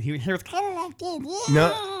talked. He was kind of like this.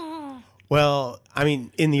 No. Well, I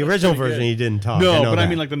mean, in the original version, he didn't talk. No, know but I that.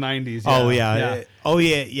 mean like the 90s. Oh yeah. Oh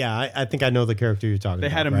yeah. I think I know the character you're talking They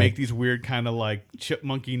about. had him right? make these weird kind of like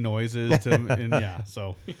chipmunky noises to, and yeah.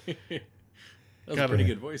 So That was Got a pretty it.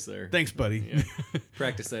 good voice there. thanks, buddy. Yeah.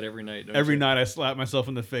 Practice that every night. Don't Every you? night I slap myself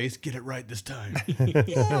in the face. Get it right this time.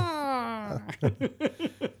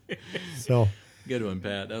 So, Good one,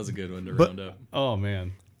 Pat. That was a good one to But- round up. Oh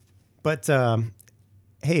man. but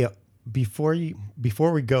hey, before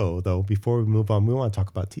we go though, before we move on, we want to talk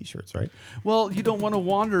about T-shirts, right? Well, you don't want to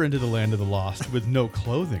wander into the land of the lost with no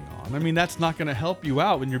clothing on. I mean, that's not going to help you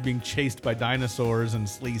out when you're being chased by dinosaurs and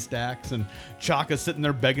slee stacks and Chaka sitting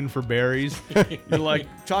there begging for berries. You're like,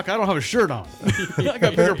 Chaka, I don't have a shirt on. I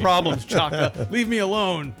got bigger problems, Chaka. Leave me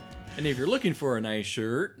alone. And if you're looking for a nice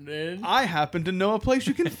shirt, then I happen to know a place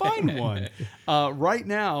you can find one. Right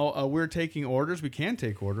now, we're taking orders. We can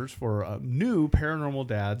take orders for new Paranormal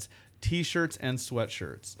Dads t-shirts and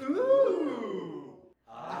sweatshirts.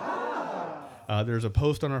 There's a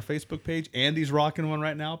post on our Facebook page. Andy's rocking one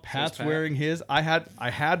right now. Pat's Pat. wearing his. I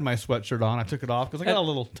had my sweatshirt on. I took it off because I got a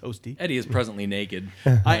little toasty. Eddie is presently naked.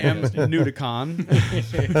 I am Nudicon.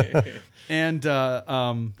 And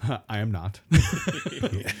I am not.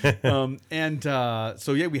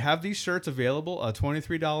 So yeah, we have these shirts available.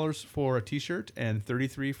 $23 for a t-shirt and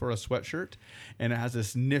 $33 for a sweatshirt, and it has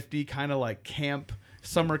this nifty kind of like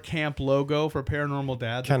summer camp logo for Paranormal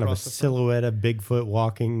Dads. Kind of a across the front silhouette of Bigfoot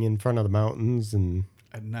walking in front of the mountains and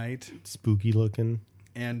at night. spooky looking.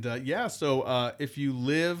 And so if you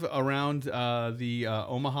live around the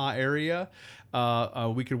Omaha area,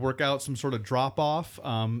 we could work out some sort of drop off.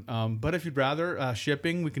 But if you'd rather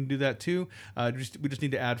shipping, we can do that too. We just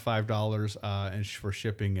need to add $5 for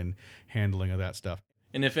shipping and handling of that stuff.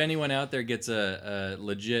 And if anyone out there gets a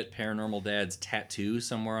legit Paranormal Dads tattoo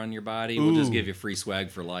somewhere on your body, we'll just give you free swag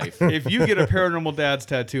for life. If you get a Paranormal Dads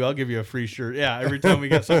tattoo, I'll give you a free shirt. Yeah, every time we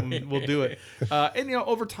get something, we'll do it. And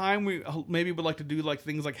over time, we maybe would like to do like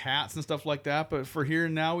things like hats and stuff like that. But for here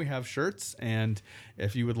and now, we have shirts. And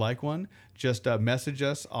if you would like one, just message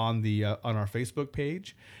us on on our Facebook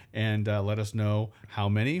page and let us know how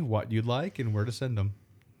many, what you'd like, and where to send them.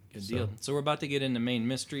 Good deal. So we're about to get into main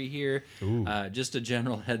mystery here. Just a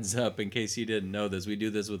general heads up in case you didn't know this. We do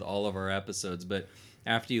this with all of our episodes, but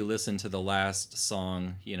after you listen to the last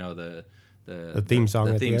song, the theme song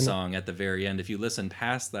the at the theme end? song at the very end, if you listen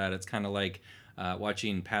past that, it's kind of like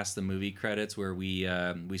watching past the movie credits where we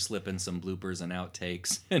slip in some bloopers and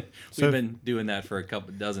outtakes. And we've been doing that for a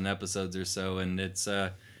couple dozen episodes or so, and it's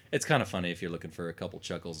kind of funny if you're looking for a couple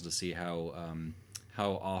chuckles to see how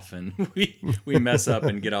often we mess up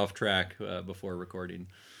and get off track before recording.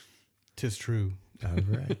 'Tis true. All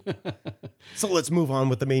right. So let's move on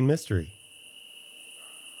with the main mystery.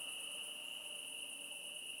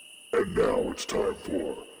 And now it's time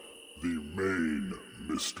for the main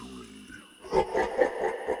mystery.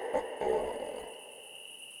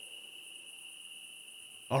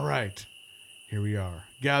 All right, here we are,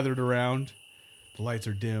 gathered around. The lights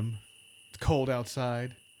are dim. It's cold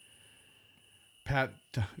outside. Pat,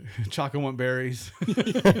 Choco want berries.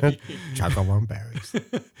 Chocolate berries.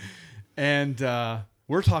 And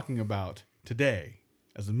we're talking about today,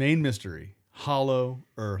 as the main mystery, Hollow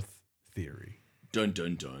Earth theory. Dun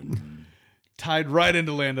dun dun. Tied right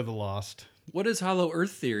into Land of the Lost. What is Hollow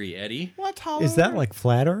Earth theory, Eddie? What's Hollow Is that Earth? like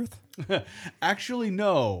flat Earth? Actually,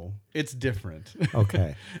 no. It's different.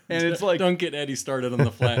 Okay. And it's like, Don't get Eddie started on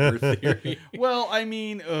the flat Earth theory. well, I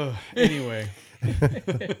mean, anyway.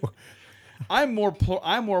 I'm more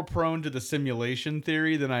prone to the simulation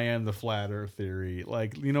theory than I am the flat Earth theory.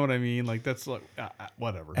 Like, you know what I mean? Like, that's like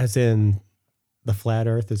whatever. As in, the flat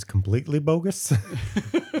Earth is completely bogus?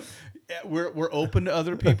 We're open to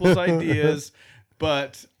other people's ideas,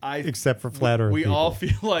 but Except for flat Earth we people. all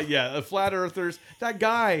feel like, the flat earthers. That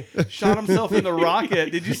guy shot himself in the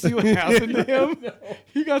rocket. Did you see what happened to him? No.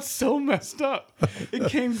 He got so messed up. It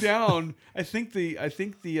came down. I think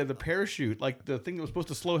the parachute, like the thing that was supposed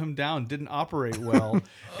to slow him down, didn't operate well,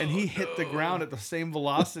 and he hit the ground at the same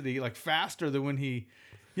velocity, like faster than when he.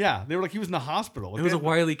 Yeah, they were like he was in the hospital. It was a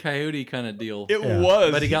Wile E. Coyote kind of deal. It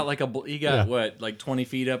was, But he got like 20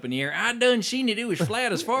 feet up in the air. I done seen it. It was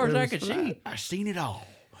flat as far as I could see. I seen it all.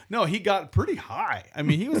 No, he got pretty high. I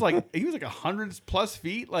mean, he was like 100+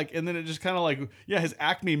 feet, like, and then it just kind of like, his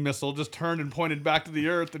Acme missile just turned and pointed back to the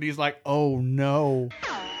Earth, and he's like, oh no.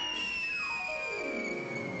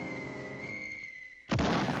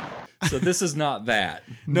 So this is not that.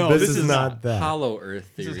 No, this is not that. Hollow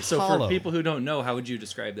Earth This theory. is So hollow. for people who don't know, how would you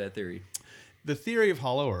describe that theory? The theory of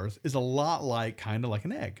Hollow Earth is a lot like, kind of like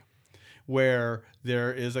an egg, where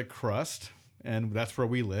there is a crust, and that's where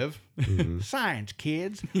we live. Science,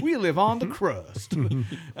 kids. We live on the crust.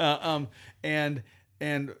 And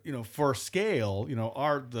for scale,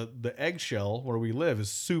 the eggshell where we live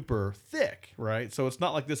is super thick, right? So it's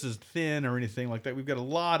not like this is thin or anything like that. We've got a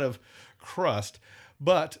lot of crust.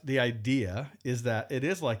 But the idea is that it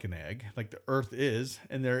is like an egg, like the Earth is,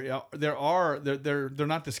 and they're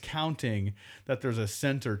not discounting that there's a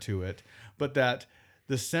center to it, but that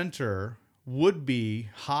the center would be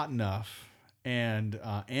hot enough and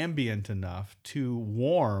ambient enough to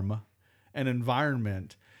warm an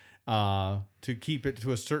environment to keep it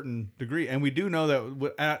to a certain degree. And we do know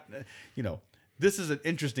that This is an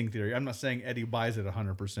interesting theory. I'm not saying Eddie buys it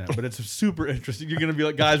 100%, but it's super interesting. You're gonna be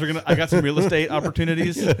like, guys, I got some real estate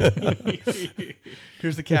opportunities.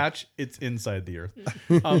 Here's the catch: it's inside the earth.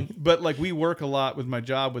 But like, we work a lot with my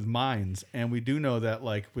job with mines, and we do know that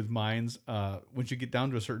like with mines, once you get down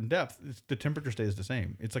to a certain depth, the temperature stays the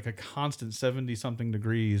same. It's like a constant 70 something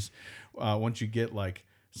degrees. Once you get like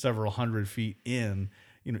several hundred feet in,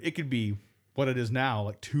 it could be what it is now,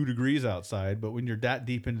 like 2 degrees outside, but when you're that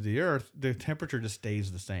deep into the earth, the temperature just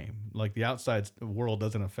stays the same. Like the outside world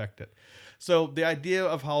doesn't affect it. So the idea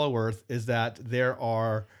of hollow earth is that there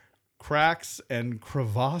are cracks and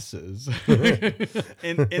crevasses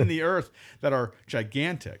in the earth that are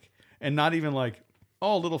gigantic, and not even like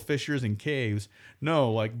little fissures and caves.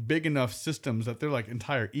 No, like big enough systems that they're like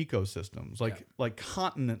entire ecosystems, like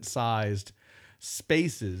continent-sized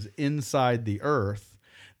spaces inside the earth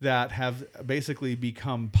that have basically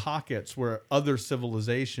become pockets where other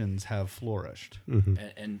civilizations have flourished.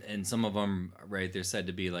 And some of them, right, they're said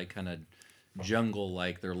to be like kind of jungle,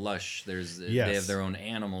 like they're lush. They have their own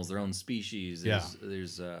animals, their own species.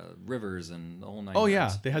 There's rivers and the whole nine. Oh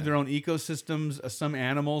yards. yeah, they had their own ecosystems. Some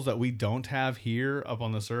animals that we don't have here up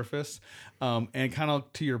on the surface, and kind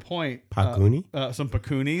of to your point, Pakuni? Some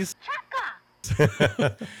pakunis.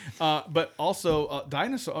 But also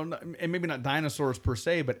dinosaur, and maybe not dinosaurs per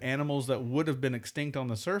se, but animals that would have been extinct on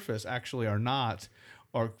the surface actually are not,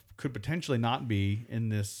 or could potentially not be in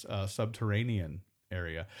this subterranean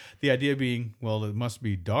area. The idea being, well, it must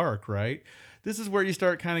be dark, right? This is where you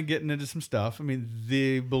start kind of getting into some stuff. I mean,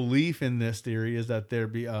 the belief in this theory is that there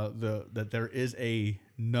is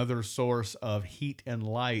another source of heat and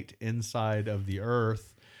light inside of the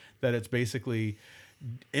Earth, that it's basically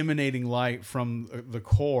emanating light from the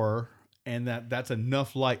core, and that's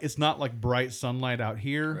enough light. It's not like bright sunlight out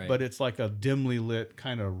here, Right. but it's like a dimly lit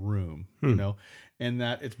kind of room, and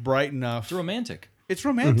that it's bright enough. It's romantic. It's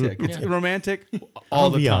romantic. It's romantic all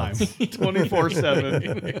the time,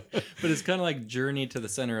 24/7. But it's kind of like Journey to the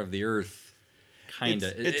Center of the Earth. Kind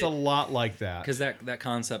of. It's a lot like that. Because that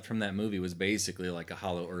concept from that movie was basically like a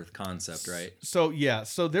hollow earth concept, right? So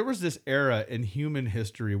there was this era in human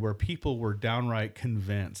history where people were downright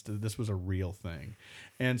convinced that this was a real thing.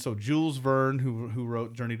 And so Jules Verne, who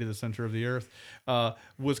wrote Journey to the Center of the Earth,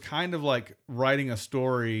 was kind of like writing a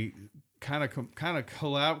story, kind of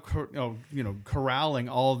corralling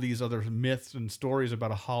all these other myths and stories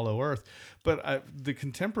about a hollow earth. But the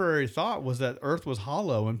contemporary thought was that Earth was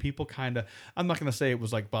hollow, and people kind of, I'm not going to say it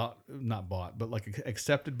was like not bought, but like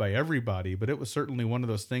accepted by everybody. But it was certainly one of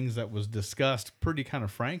those things that was discussed pretty kind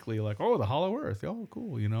of frankly, like, oh, the hollow earth. Oh,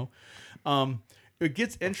 cool. It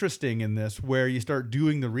gets interesting in this where you start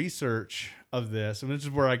doing the research of this. And this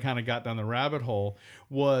is where I kind of got down the rabbit hole,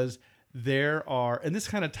 was there are, and this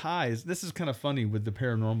kind of ties, this is kind of funny with the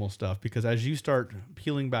paranormal stuff, because as you start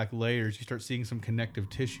peeling back layers, you start seeing some connective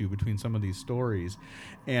tissue between some of these stories.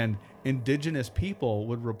 And indigenous people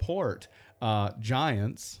would report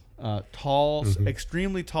giants, tall,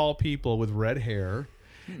 extremely tall people with red hair,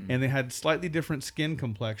 and they had slightly different skin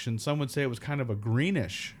complexion. Some would say it was kind of a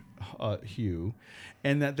greenish hue,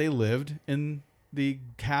 and that they lived in the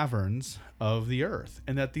caverns of the earth,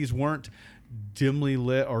 and that these weren't dimly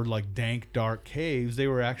lit or like dank dark caves. They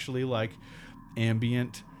were actually like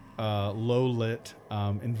ambient low lit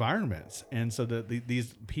environments, and so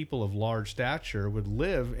these people of large stature would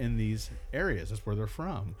live in these areas. That's where they're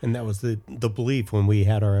from. And that was the belief when we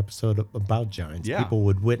had our episode about giants. Yeah. People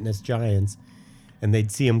would witness giants, and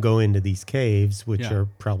they'd see them go into these caves, which are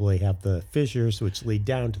probably have the fissures which lead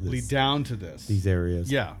down to this. These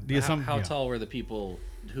areas. Yeah. How tall were the people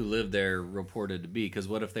who lived there reported to be? Because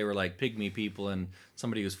what if they were like pygmy people and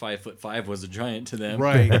somebody who's 5'5" was a giant to them?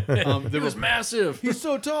 Right. It was massive. He's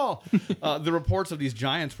so tall. The reports of these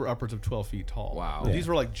giants were upwards of 12 feet tall. Wow. These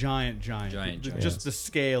were like giant. Just the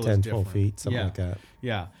scale 10, is 12 different. feet, something like that.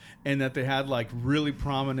 Yeah. And that they had like really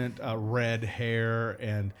prominent red hair,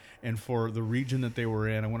 and for the region that they were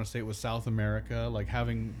in, I want to say it was South America, like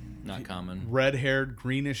having Not common. red-haired,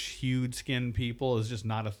 greenish-hued skinned people is just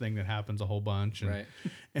not a thing that happens a whole bunch. And, Right.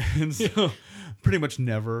 And so pretty much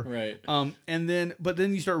never. Right. But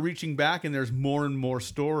then you start reaching back, and there's more and more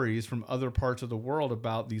stories from other parts of the world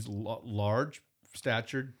about these large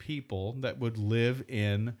statured people that would live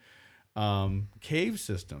in cave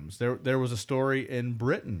systems. There was a story in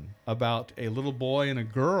Britain about a little boy and a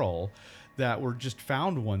girl that were just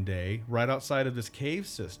found one day right outside of this cave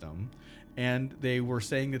system, and they were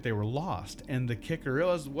saying that they were lost. And the kicker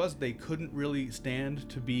was they couldn't really stand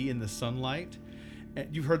to be in the sunlight.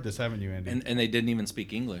 And you've heard this, haven't you, Andy? And they didn't even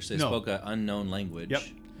speak English. They No. spoke an unknown language. Yep.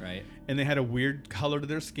 Right. And they had a weird color to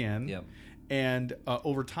their skin. Yep. And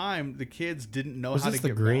over time, the kids didn't know Was how this to the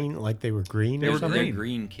get green? back. Like they were green? They or were something? They're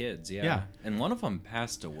green kids, yeah. Yeah. And one of them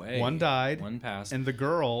passed away. One died. One passed. And the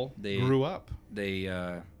girl grew up. They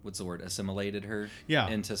what's the word? Assimilated her. Yeah.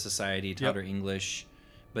 Into society, taught her English.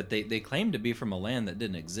 But they claimed to be from a land that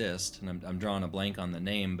didn't exist, and I'm drawing a blank on the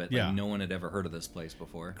name, but like, no one had ever heard of this place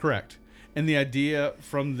before. Correct. And the idea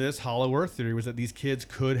from this Hollow Earth theory was that these kids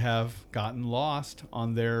could have gotten lost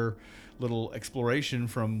on their little exploration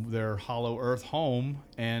from their Hollow Earth home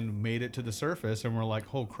and made it to the surface, and were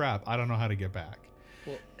like, "Oh crap, I don't know how to get back."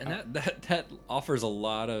 Well, and that offers a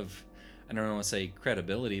lot of, I don't want to say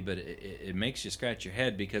credibility, but it makes you scratch your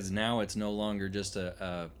head, because now it's no longer just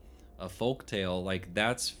a folk tale. Like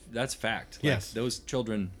that's fact. Like, yes, those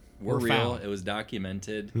children were real. Found. It was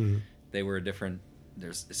documented. Mm-hmm. They were different.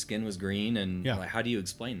 Their skin was green, and like, how do you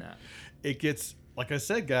explain that? It gets, like I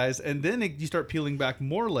said, guys, and then you start peeling back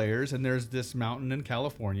more layers, and there's this mountain in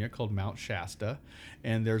California called Mount Shasta,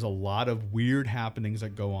 and there's a lot of weird happenings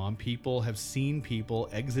that go on. People have seen people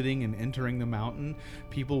exiting and entering the mountain,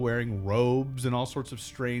 people wearing robes and all sorts of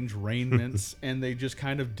strange raiments, and they just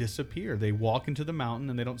kind of disappear. They walk into the mountain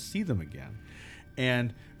and they don't see them again.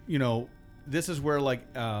 And, you know, this is where like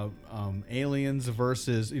aliens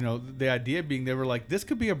versus, you know, the idea being they were like, this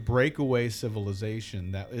could be a breakaway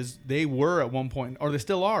civilization that is, they were at one point, or they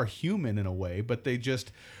still are human in a way, but they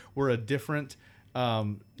just were a different,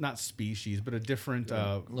 not species, but a different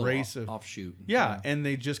race of offshoot. Yeah. And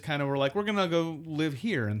they just kind of were like, we're going to go live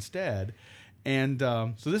here instead. And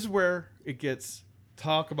so this is where it gets,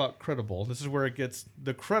 talk about credible. This is where it gets,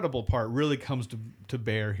 the credible part really comes to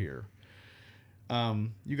bear here.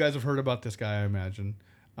 You guys have heard about this guy, I imagine.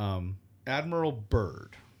 Admiral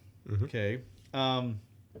Byrd. Mm-hmm. Okay.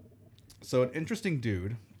 So an interesting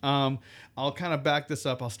dude. I'll kind of back this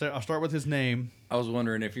up. I'll start with his name. I was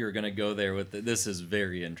wondering if you were going to go there with it. This is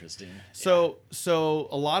very interesting. So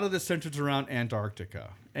a lot of this centers around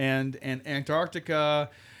Antarctica. And Antarctica,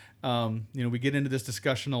 you know, we get into this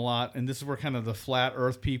discussion a lot, and this is where kind of the flat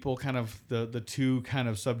Earth people, kind of the two kind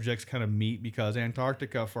of subjects kind of meet, because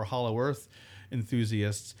Antarctica, for Hollow Earth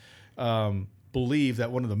enthusiasts, believe that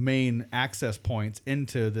one of the main access points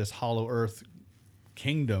into this Hollow Earth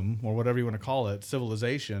kingdom, or whatever you want to call it,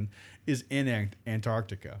 civilization, is in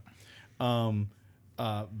Antarctica.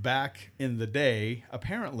 Back in the day,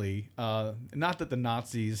 apparently, not that the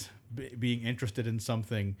Nazis being interested in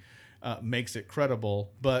something makes it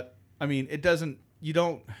credible, but I mean, it doesn't,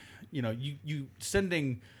 you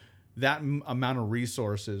sending that amount of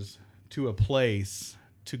resources to a place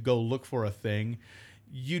to go look for a thing,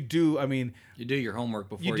 you do your homework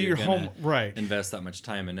before you're right, invest that much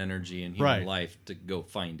time and energy and human life to go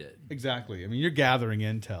find it. Exactly. I mean, you're gathering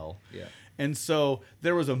intel. Yeah. And so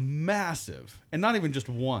there was a massive, and not even just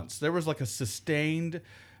once, there was like a sustained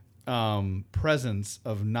presence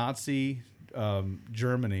of Nazi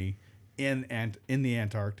Germany in the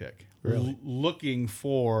Antarctic, really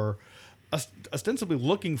ostensibly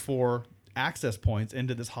looking for access points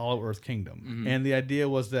into this Hollow Earth kingdom. Mm-hmm. And the idea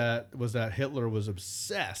was that Hitler was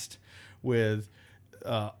obsessed with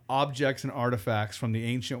objects and artifacts from the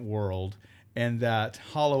ancient world, and that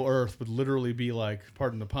Hollow Earth would literally be like,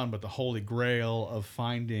 pardon the pun, but the holy grail of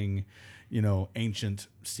finding, you know, ancient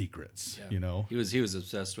secrets. Yeah. You know, he was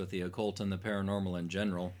obsessed with the occult and the paranormal in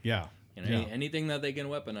general. Yeah. You know, anything that they can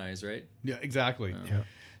weaponize, right? Yeah, exactly. Yeah.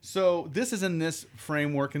 So this is in this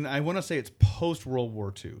framework, and I want to say it's post-World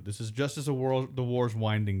War II. This is just as the war's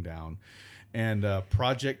winding down. And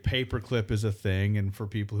Project Paperclip is a thing, and for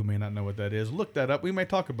people who may not know what that is, look that up. We may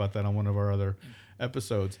talk about that on one of our other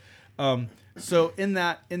episodes. So in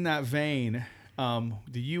that vein, the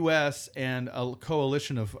U.S. and a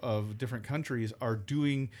coalition of different countries are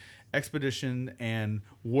doing expedition and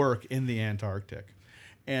work in the Antarctic.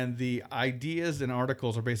 And the ideas and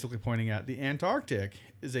articles are basically pointing out the Antarctic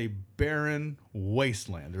is a barren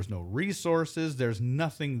wasteland. There's no resources. There's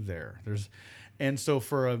nothing there. And so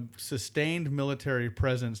for a sustained military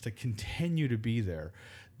presence to continue to be there,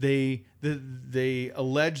 they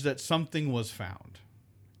allege that something was found.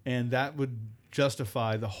 And that would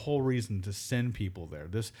justify the whole reason to send people there.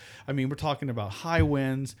 We're talking about high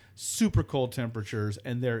winds, super cold temperatures,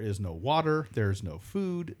 and there is no water, there's no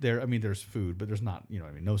food. There's food, but there's not,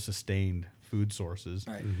 no sustained food sources.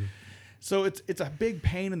 Right. Mm-hmm. So it's a big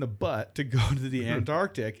pain in the butt to go to the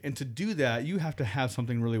Antarctic, and to do that, you have to have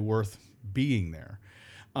something really worth being there.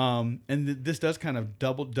 This does kind of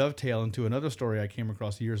dovetail into another story I came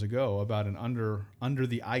across years ago about an under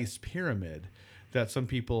the ice pyramid that some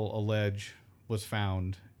people allege was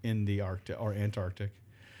found in the Arctic or Antarctic.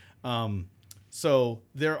 So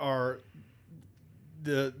there are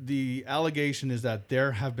the allegation is that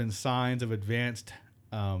there have been signs of advanced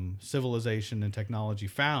civilization and technology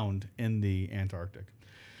found in the Antarctic.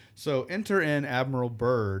 So enter in Admiral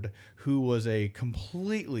Byrd, who was a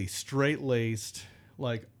completely straight-laced,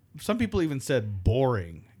 like some people even said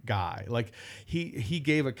boring guy. Like he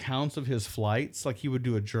gave accounts of his flights, like he would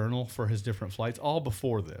do a journal for his different flights all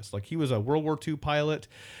before this. Like he was a World War II pilot,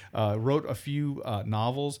 wrote a few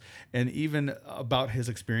novels, and even about his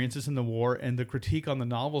experiences in the war. And the critique on the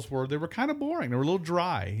novels were they were kind of boring. They were a little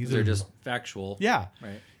dry. They're just factual. Yeah.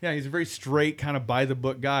 Right. Yeah, he's a very straight kind of by the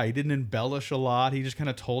book guy. He didn't embellish a lot. He just kind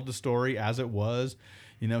of told the story as it was.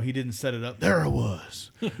 You know, he didn't set it up. There I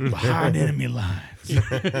was, behind enemy lines.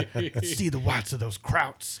 Could see the whites of those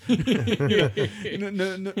krauts.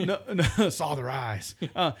 No, saw their eyes.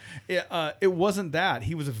 It wasn't that.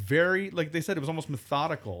 He was a very, like they said, it was almost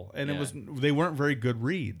methodical, and they weren't very good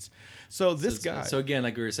reads. So this guy. So again,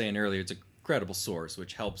 like we were saying earlier, it's a credible source,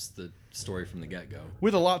 which helps the story from the get-go.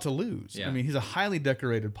 With a lot to lose. Yeah. I mean, he's a highly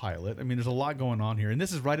decorated pilot. I mean, there's a lot going on here. And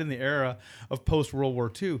this is right in the era of post-World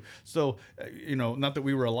War II. So, you know, not that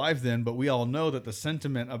we were alive then, but we all know that the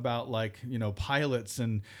sentiment about, like, you know, pilots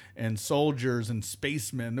and soldiers and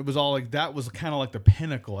spacemen, it was all like, that was kind of like the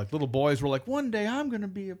pinnacle. Like, little boys were like, one day I'm going to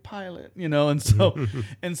be a pilot, you know?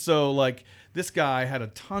 And so, like, this guy had a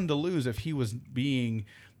ton to lose if he was being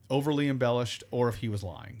overly embellished or if he was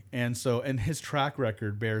lying. And his track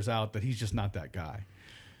record bears out that he's just not that guy.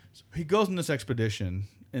 So he goes on this expedition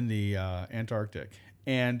in the Antarctic,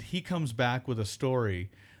 and he comes back with a story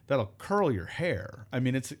that'll curl your hair. I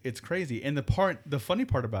mean, it's crazy. And the funny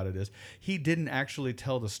part about it is he didn't actually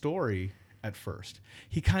tell the story at first.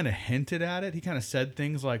 He kind of hinted at it. He kind of said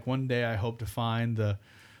things like, one day I hope to find the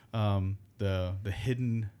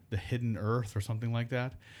hidden Earth or something like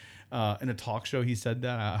that. In a talk show, he said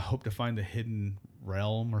that. I hope to find the hidden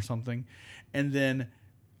realm or something. And then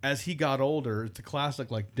as he got older, it's a classic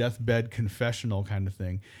like deathbed confessional kind of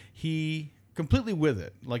thing. He completely with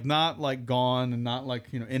it, like not like gone and not like,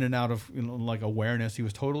 you know, in and out of, you know, like awareness. He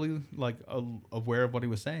was totally like aware of what he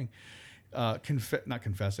was saying.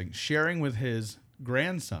 Sharing with his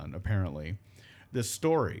grandson, apparently, this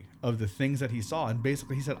story of the things that he saw. And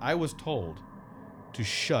basically he said, I was told to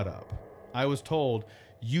shut up. I was told,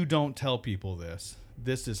 you don't tell people this.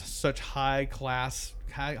 This is such high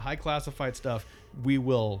classified stuff. We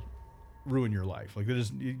will ruin your life. Like,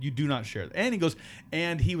 you do not share that. And he goes,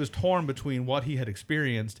 and he was torn between what he had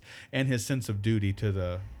experienced and his sense of duty to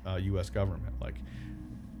the U.S. government. Like,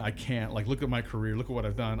 I can't. Like, look at my career. Look at what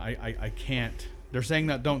I've done. I can't. They're saying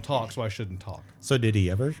that don't talk, so I shouldn't talk. So did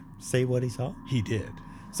he ever say what he saw? He did.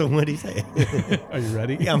 So what did he say? Are you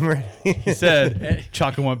ready? Yeah, I'm ready. He said,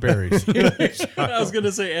 Chaka want berries. I was going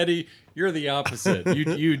to say, Eddie, you're the opposite.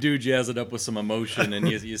 You do jazz it up with some emotion, and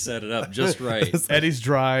you set it up just right. Eddie's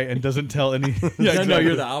dry and doesn't tell any. No,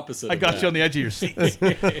 you're the opposite. I got you on the edge of your seat.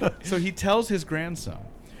 So he tells his grandson,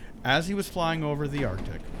 as he was flying over the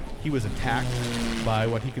Arctic, he was attacked by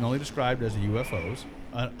what he can only describe as UFOs,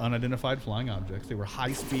 unidentified flying objects. They were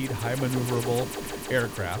high-speed, high-maneuverable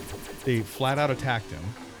aircraft. They flat out attacked him.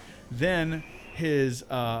 Then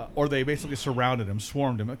they basically surrounded him,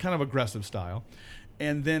 swarmed him, kind of aggressive style.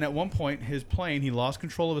 And then at one point, his plane, he lost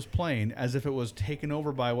control of his plane as if it was taken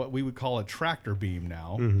over by what we would call a tractor beam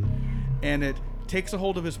now. Mm-hmm. And it takes a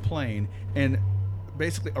hold of his plane and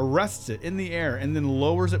basically arrests it in the air and then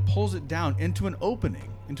lowers it, pulls it down into an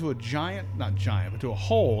opening, into a to a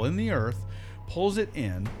hole in the earth, pulls it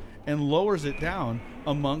in and lowers it down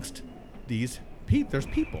amongst these people. There's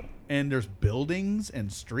people. And there's buildings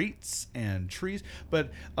and streets and trees. But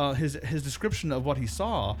his description of what he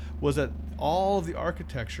saw was that all of the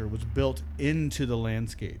architecture was built into the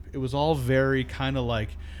landscape. It was all very kind of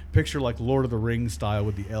like, picture like Lord of the Rings style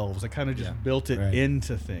with the elves. They kind of just built it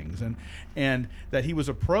into things. And that he was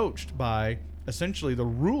approached by essentially the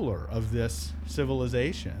ruler of this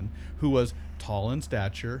civilization, who was tall in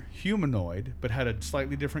stature, humanoid, but had a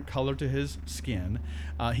slightly different color to his skin.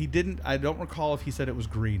 I don't recall if he said it was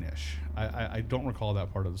greenish. I don't recall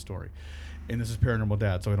that part of the story. And this is Paranormal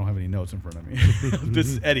Dad, so I don't have any notes in front of me. This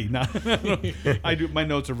is Eddie. My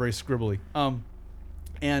notes are very scribbly.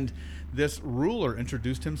 And this ruler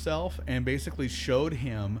introduced himself and basically showed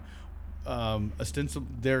him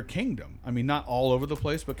their kingdom. I mean, not all over the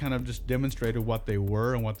place, but kind of just demonstrated what they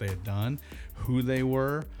were and what they had done, who they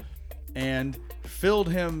were, and filled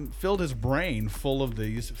his brain full of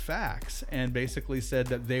these facts, and basically said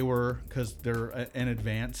that they were, because they're an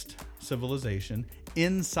advanced civilization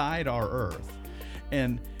inside our Earth.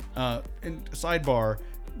 And sidebar,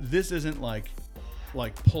 this isn't like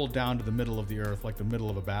like pulled down to the middle of the earth, like the middle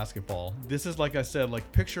of a basketball. This is, like I said, like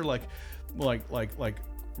picture like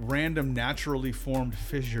random naturally formed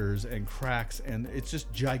fissures and cracks, and it's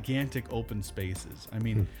just gigantic open spaces. I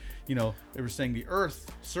mean, you know, they were saying the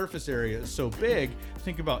earth surface area is so big.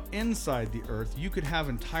 Think about inside the earth, you could have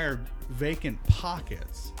entire vacant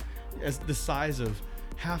pockets as the size of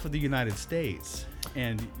half of the United States,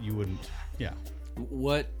 and you wouldn't. Yeah.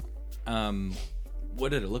 What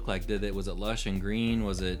did it look like? Was it lush and green?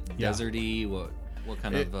 Was it deserty? What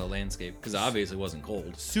kind of landscape? Because obviously it wasn't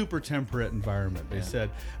cold. Super temperate environment. They said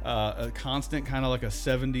a constant kind of like a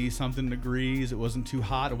 70 something degrees. It wasn't too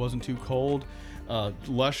hot. It wasn't too cold.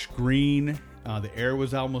 Lush green. The air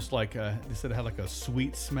was almost like they said it had like a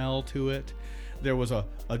sweet smell to it. There was a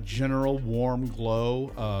general warm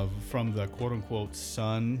glow from the quote unquote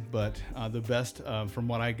sun, but the best from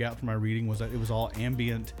what I got from my reading was that it was all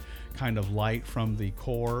ambient kind of light from the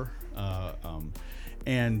core,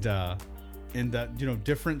 and that, you know,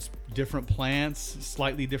 different plants,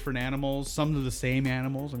 slightly different animals, some of the same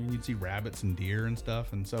animals. I mean, you'd see rabbits and deer and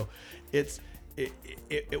stuff, and so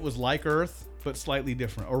it was like Earth but slightly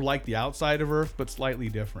different, or like the outside of Earth but slightly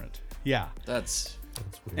different. Yeah, That's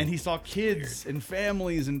weird. and he saw kids and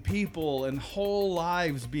families and people and whole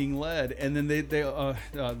lives being led, and then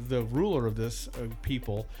the ruler of this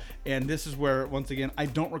people, and this is where, once again, I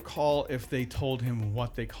don't recall if they told him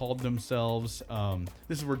what they called themselves.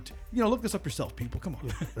 This is where, you know, look this up yourself, people, come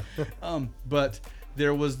on. But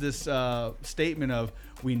there was this statement of,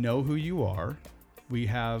 we know who you are. We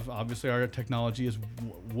have, obviously, our technology is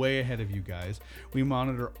way ahead of you guys. We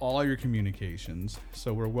monitor all your communications,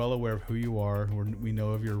 so we're well aware of who you are. We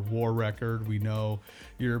know of your war record. We know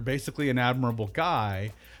you're basically an admirable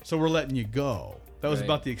guy, so we're letting you go. That was Right.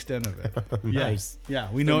 about the extent of it. Nice. Yeah,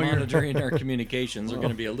 we know you're monitoring our communications are going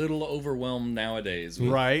to be a little overwhelmed nowadays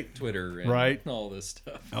with Right. Twitter and Right. all this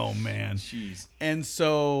stuff. Oh, man. Jeez. And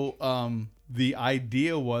so the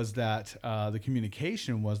idea was that the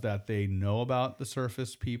communication was that they know about the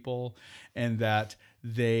surface people, and that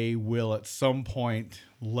they will at some point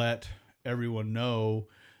let everyone know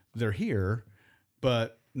they're here,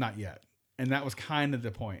 but not yet. And that was kind of the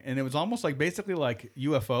point. And it was almost like basically like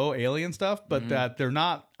UFO alien stuff, but that they're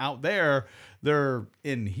not out there, they're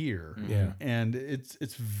in here. Yeah. And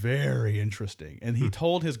it's very interesting. And he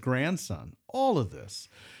told his grandson all of this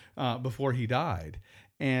before he died.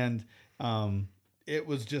 And it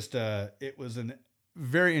was just it was a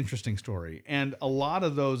very interesting story, and a lot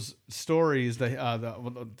of those stories,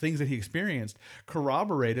 the things that he experienced,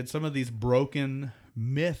 corroborated some of these broken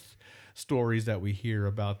myth stories that we hear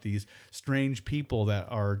about these strange people that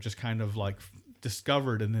are just kind of like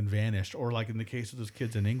discovered and then vanished, or like in the case of those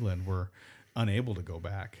kids in England, were unable to go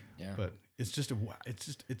back. Yeah. But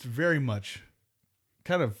it's very much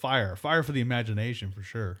kind of fire for the imagination, for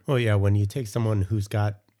sure. Well, yeah, when you take someone who's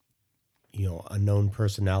got, you know, a known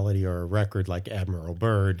personality or a record like Admiral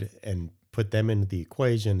Byrd and put them into the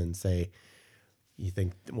equation and say, you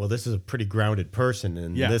think, well, this is a pretty grounded person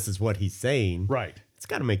and this is what he's saying. Right. It's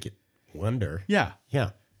got to make you wonder. Yeah. Yeah.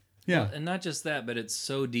 Yeah. And not just that, but it's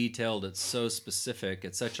so detailed, it's so specific,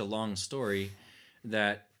 it's such a long story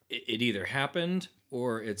that it either happened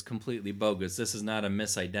or it's completely bogus. This is not a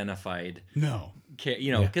misidentified, No.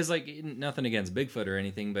 you know, because like nothing against Bigfoot or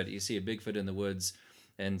anything, but you see a Bigfoot in the woods,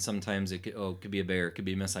 and sometimes it could be a bear, it could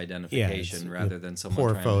be misidentification rather than someone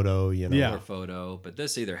poor trying photo, you know. Yeah. poor photo. But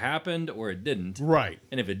this either happened or it didn't. Right.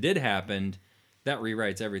 And if it did happen, that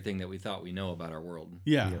rewrites everything that we thought we know about our world.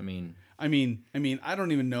 Yeah. I mean, I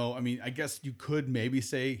don't even know. I mean, I guess you could maybe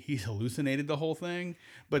say he hallucinated the whole thing,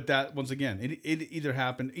 but that, once again, it either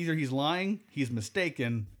happened, either he's lying, he's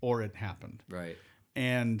mistaken, or it happened. right.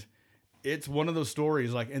 And it's one of those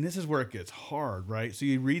stories, like, and this is where it gets hard, right? So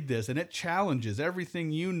you read this and it challenges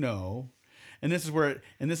everything you know. And this is where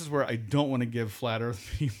I don't want to give flat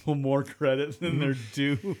earth people more credit than they're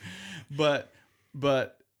due. But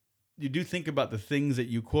you do think about the things that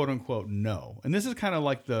you quote unquote know. And this is kind of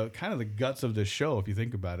like the guts of this show, if you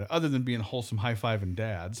think about it, other than being wholesome high-fiving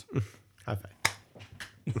dads. High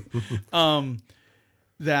five.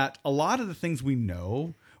 That a lot of the things we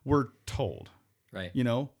know we're told. Right. You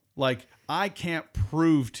know, like, I can't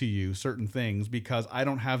prove to you certain things because I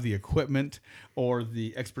don't have the equipment or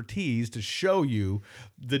the expertise to show you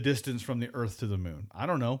the distance from the Earth to the moon. I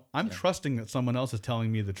don't know. I'm trusting that someone else is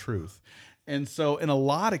telling me the truth. And so in a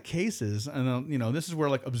lot of cases, and you know, this is where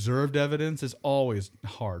like observed evidence is always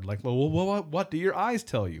hard. Like, well, what do your eyes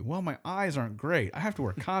tell you? Well, my eyes aren't great. I have to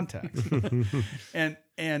wear contacts. and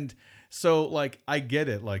And so, like, I get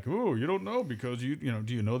it. Like, oh, you don't know because do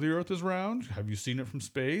you know the Earth is round? Have you seen it from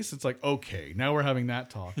space? It's like, okay, now we're having that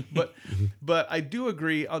talk. But I do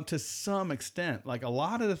agree to some extent. Like, a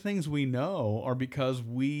lot of the things we know are because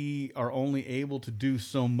we are only able to do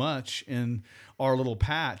so much in our little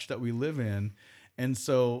patch that we live in. And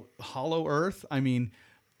so, Hollow Earth, I mean,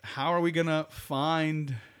 how are we gonna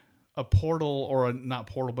find a portal or not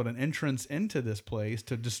portal, but an entrance into this place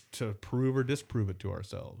to prove or disprove it to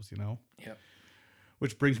ourselves, Yep.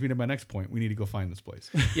 Which brings me to my next point. We need to go find this place.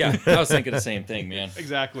 Yeah, I was thinking the same thing, man.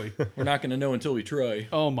 Exactly. We're not going to know until we try.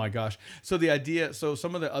 Oh my gosh. So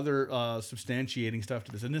some of the other substantiating stuff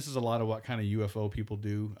to this, and this is a lot of what kind of UFO people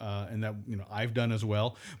do, and that, I've done as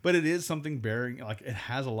well, but it is something bearing, like, it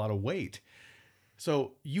has a lot of weight.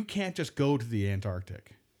 So you can't just go to the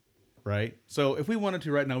Antarctic. Right? So if we wanted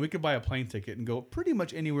to right now, we could buy a plane ticket and go pretty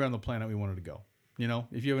much anywhere on the planet we wanted to go.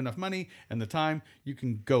 If you have enough money and the time, you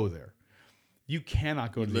can go there. You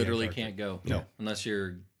cannot go to the Literally Antarctic. can't go. No. Unless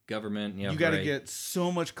you're government. You got to get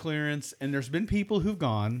so much clearance. And there's been people who've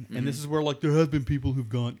gone. And this is where, like, there has been people who've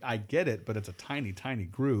gone. I get it, but it's a tiny, tiny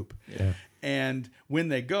group. Yeah. And when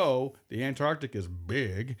they go, the Antarctic is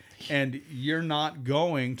big, and you're not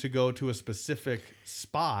going to go to a specific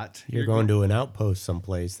spot. You're going to an outpost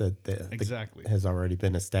someplace that Exactly. has already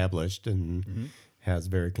been established and has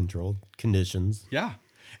very controlled conditions. Yeah.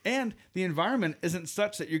 And the environment isn't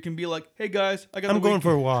such that you can be like, hey guys, I'm going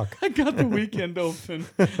for a walk. I got the weekend open.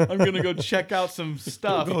 I'm going to go check out some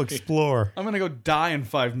stuff. Go explore. I'm going to go die in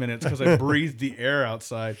 5 minutes because I breathed the air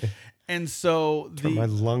outside. And so Turn my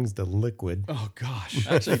lungs to liquid. Oh gosh.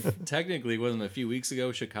 Actually, technically, wasn't a few weeks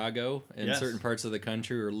ago, Chicago and Yes. certain parts of the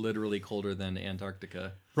country are literally colder than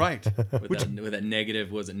Antarctica. Right. With that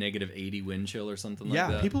negative, was it negative 80 wind chill or something like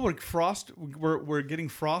that? Yeah, people were getting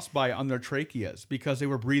frostbite on their tracheas because they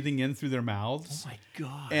were breathing in through their mouths. Oh my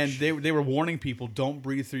gosh. And they were warning people, don't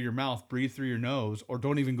breathe through your mouth, breathe through your nose, or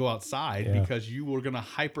don't even go outside because you were going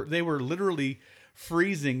to they were literally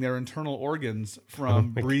freezing their internal organs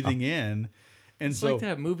from breathing in. And It's so, like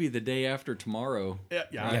that movie The Day After Tomorrow, yeah.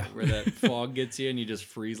 right? Where that fog gets you and you just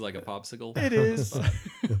freeze like a popsicle. It is.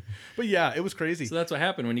 But yeah, it was crazy. So that's what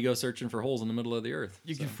happened when you go searching for holes in the middle of the earth.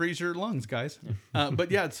 You can freeze your lungs, guys.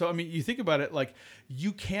 But yeah, so I mean, you think about it, like,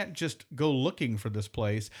 you can't just go looking for this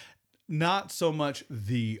place. Not so much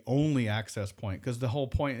the only access point, because the whole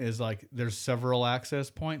point is, like, there's several access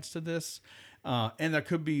points to this. And there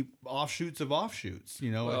could be offshoots of offshoots,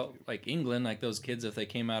 Well, like England, like those kids, if they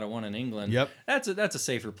came out of one in England, Yep. that's a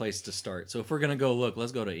safer place to start. So if we're gonna go look,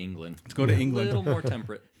 let's go to England. Let's go to England. A little more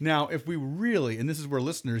temperate. Now, if we really, and this is where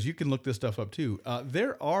listeners, you can look this stuff up too.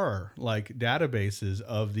 There are, like, databases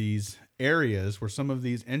of these areas where some of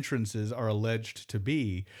these entrances are alleged to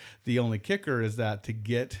be. The only kicker is that to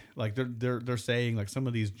get, like, they're saying, like, some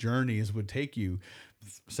of these journeys would take you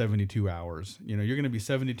 72 hours. You're going to be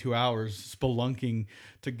 72 hours spelunking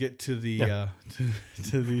to get to the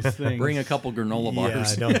to these things. Bring a couple granola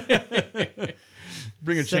bars. Yeah, I don't.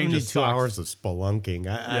 Bring a change of 72 socks. hours of spelunking.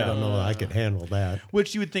 I don't know that I could handle that.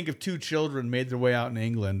 Which you would think if two children made their way out in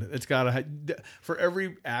England, it's got to, for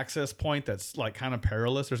every access point that's, like, kind of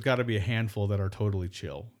perilous, there's got to be a handful that are totally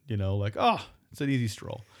chill. Like, oh, it's an easy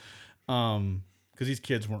stroll. Because these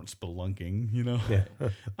kids weren't spelunking,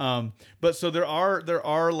 Yeah. But so there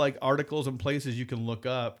are like articles and places you can look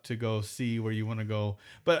up to go see where you want to go.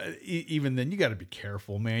 But even then, you got to be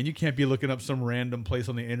careful, man. You can't be looking up some random place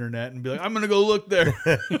on the internet and be like, I'm gonna go look there.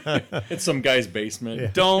 It's some guy's basement.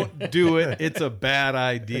 Yeah. Don't do it. It's a bad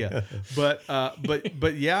idea. But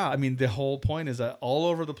yeah, I mean, the whole point is that all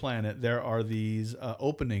over the planet there are these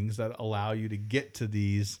openings that allow you to get to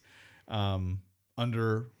these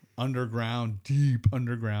deep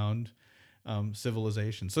underground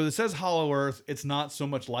civilization. So it says Hollow Earth. It's not so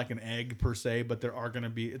much like an egg per se, but there are going to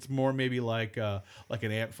be. It's more maybe like an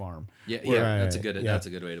ant farm. Yeah, where- that's a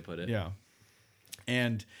good way to put it. Yeah,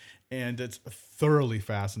 and it's thoroughly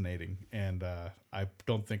fascinating. And I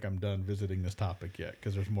don't think I'm done visiting this topic yet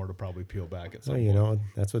because there's more to probably peel back at some Well, point.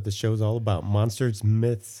 that's what the show's all about: monsters,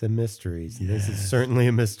 myths, and mysteries. And this is certainly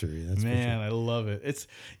a mystery. That's Man, I love it. It's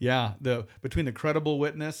between the credible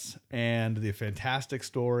witness and the fantastic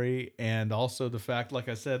story, and also the fact, like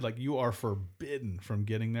I said, like, you are forbidden from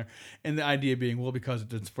getting there, and the idea being, well, because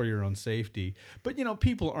it's for your own safety. But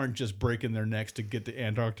people aren't just breaking their necks to get to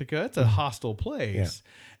Antarctica. It's a hostile place,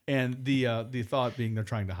 and the thought being they're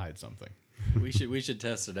trying to hide something. We should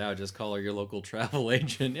test it out. Just call your local travel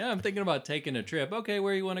agent. Yeah, I'm thinking about taking a trip. Okay,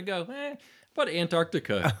 where you want to go? About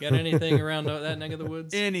Antarctica. Got anything around that neck of the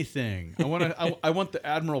woods? Anything. I want the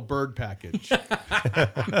Admiral Byrd package.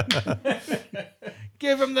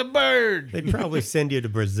 Give him the bird. They'd probably send you to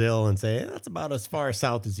Brazil and say, that's about as far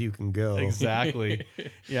south as you can go. Exactly.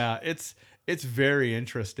 Yeah, it's very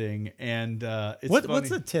interesting, and it's What's funny.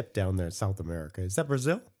 the tip down there in South America? Is that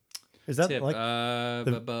Brazil? Is that Tip, like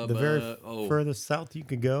the very furthest south you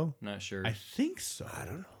could go? Not sure. I think so. I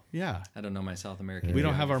don't know. Yeah. I don't know my South American. We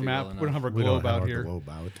don't have our geography map. well We don't have our We don't globe have out our here. globe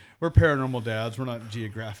out. We're paranormal dads. We're not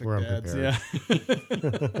geographic We're dads. unprepared.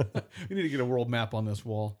 Yeah. We need to get a world map on this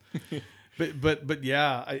wall. But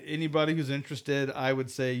yeah, anybody who's interested, I would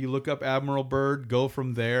say you look up Admiral Byrd, go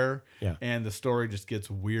from there, and the story just gets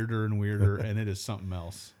weirder and weirder, and it is something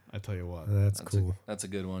else. I tell you what. That's cool. That's a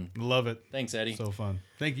good one. Love it. Thanks, Eddie. So fun.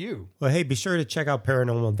 Thank you. Well, hey, be sure to check out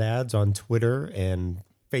Paranormal Dads on Twitter and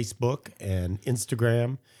Facebook and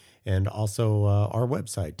Instagram, and also our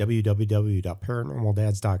website,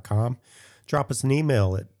 www.paranormaldads.com. Drop us an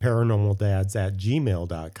email at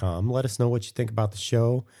paranormaldads@gmail.com. Let us know what you think about the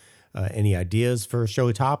show, any ideas for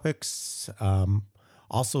show topics.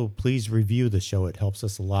 Also, please review the show. It helps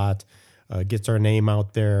us a lot, gets our name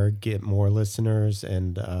out there, get more listeners,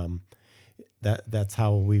 and that's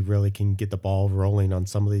how we really can get the ball rolling on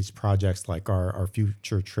some of these projects, like our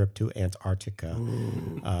future trip to Antarctica.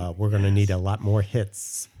 We're going to need a lot more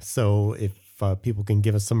hits. So if people can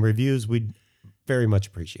give us some reviews, we'd very much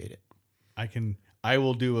appreciate it.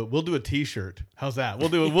 We'll do a T-shirt. How's that? we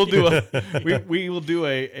will do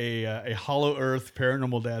a Hollow Earth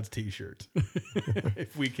Paranormal Dads T-shirt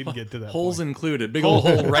if we can get to that. Holes point. included. Big old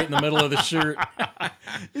hole right in the middle of the shirt.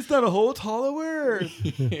 It's not a hole. It's Hollow Earth.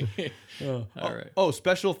 All right. Oh,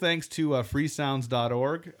 special thanks to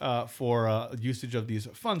freesounds.org for usage of these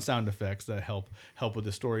fun sound effects that help with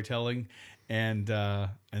the storytelling. And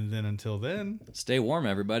then until then, Stay warm,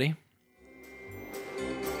 everybody.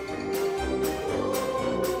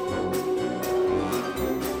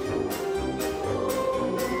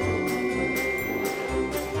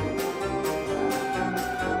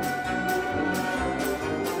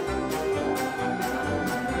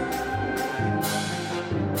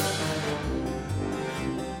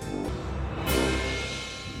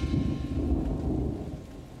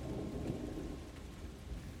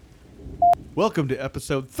 welcome to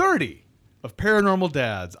episode 30 of Paranormal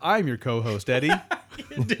Dads. I'm your co-host, Eddie. What?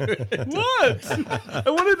 I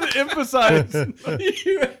wanted to emphasize.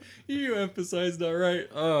 you emphasized that right.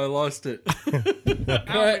 Oh, I lost it.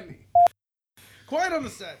 Quiet on the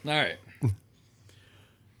set. All right.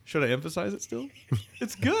 Should I emphasize it still?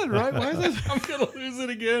 It's good, right? Why is it? I'm going to lose it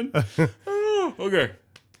again. Okay.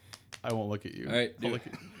 I won't look at you. All right. I'll look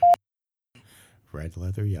at you. Red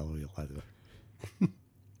leather, yellow leather.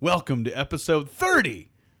 Welcome to episode 30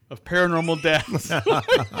 of Paranormal Dads.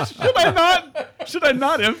 Should I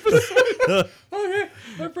not emphasize? Okay.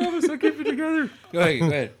 I promise I'll keep it together. Go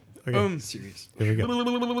ahead. Okay. Serious. Here we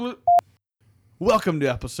go. Welcome to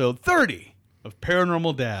episode 30 of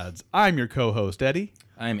Paranormal Dads. I'm your co-host, Eddie.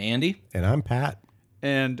 I'm Andy. And I'm Pat.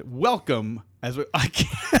 And welcome I can't.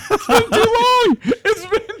 It's been too long. It's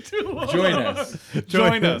been too long. Join us.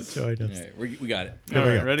 Join us. Join us. All right. We got it. All we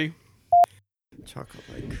right, go. ready? Chocolate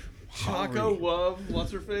like Choco, love,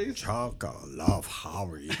 what's her face? Chocolate love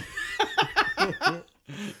Harry. Chocolate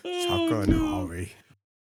and Harry.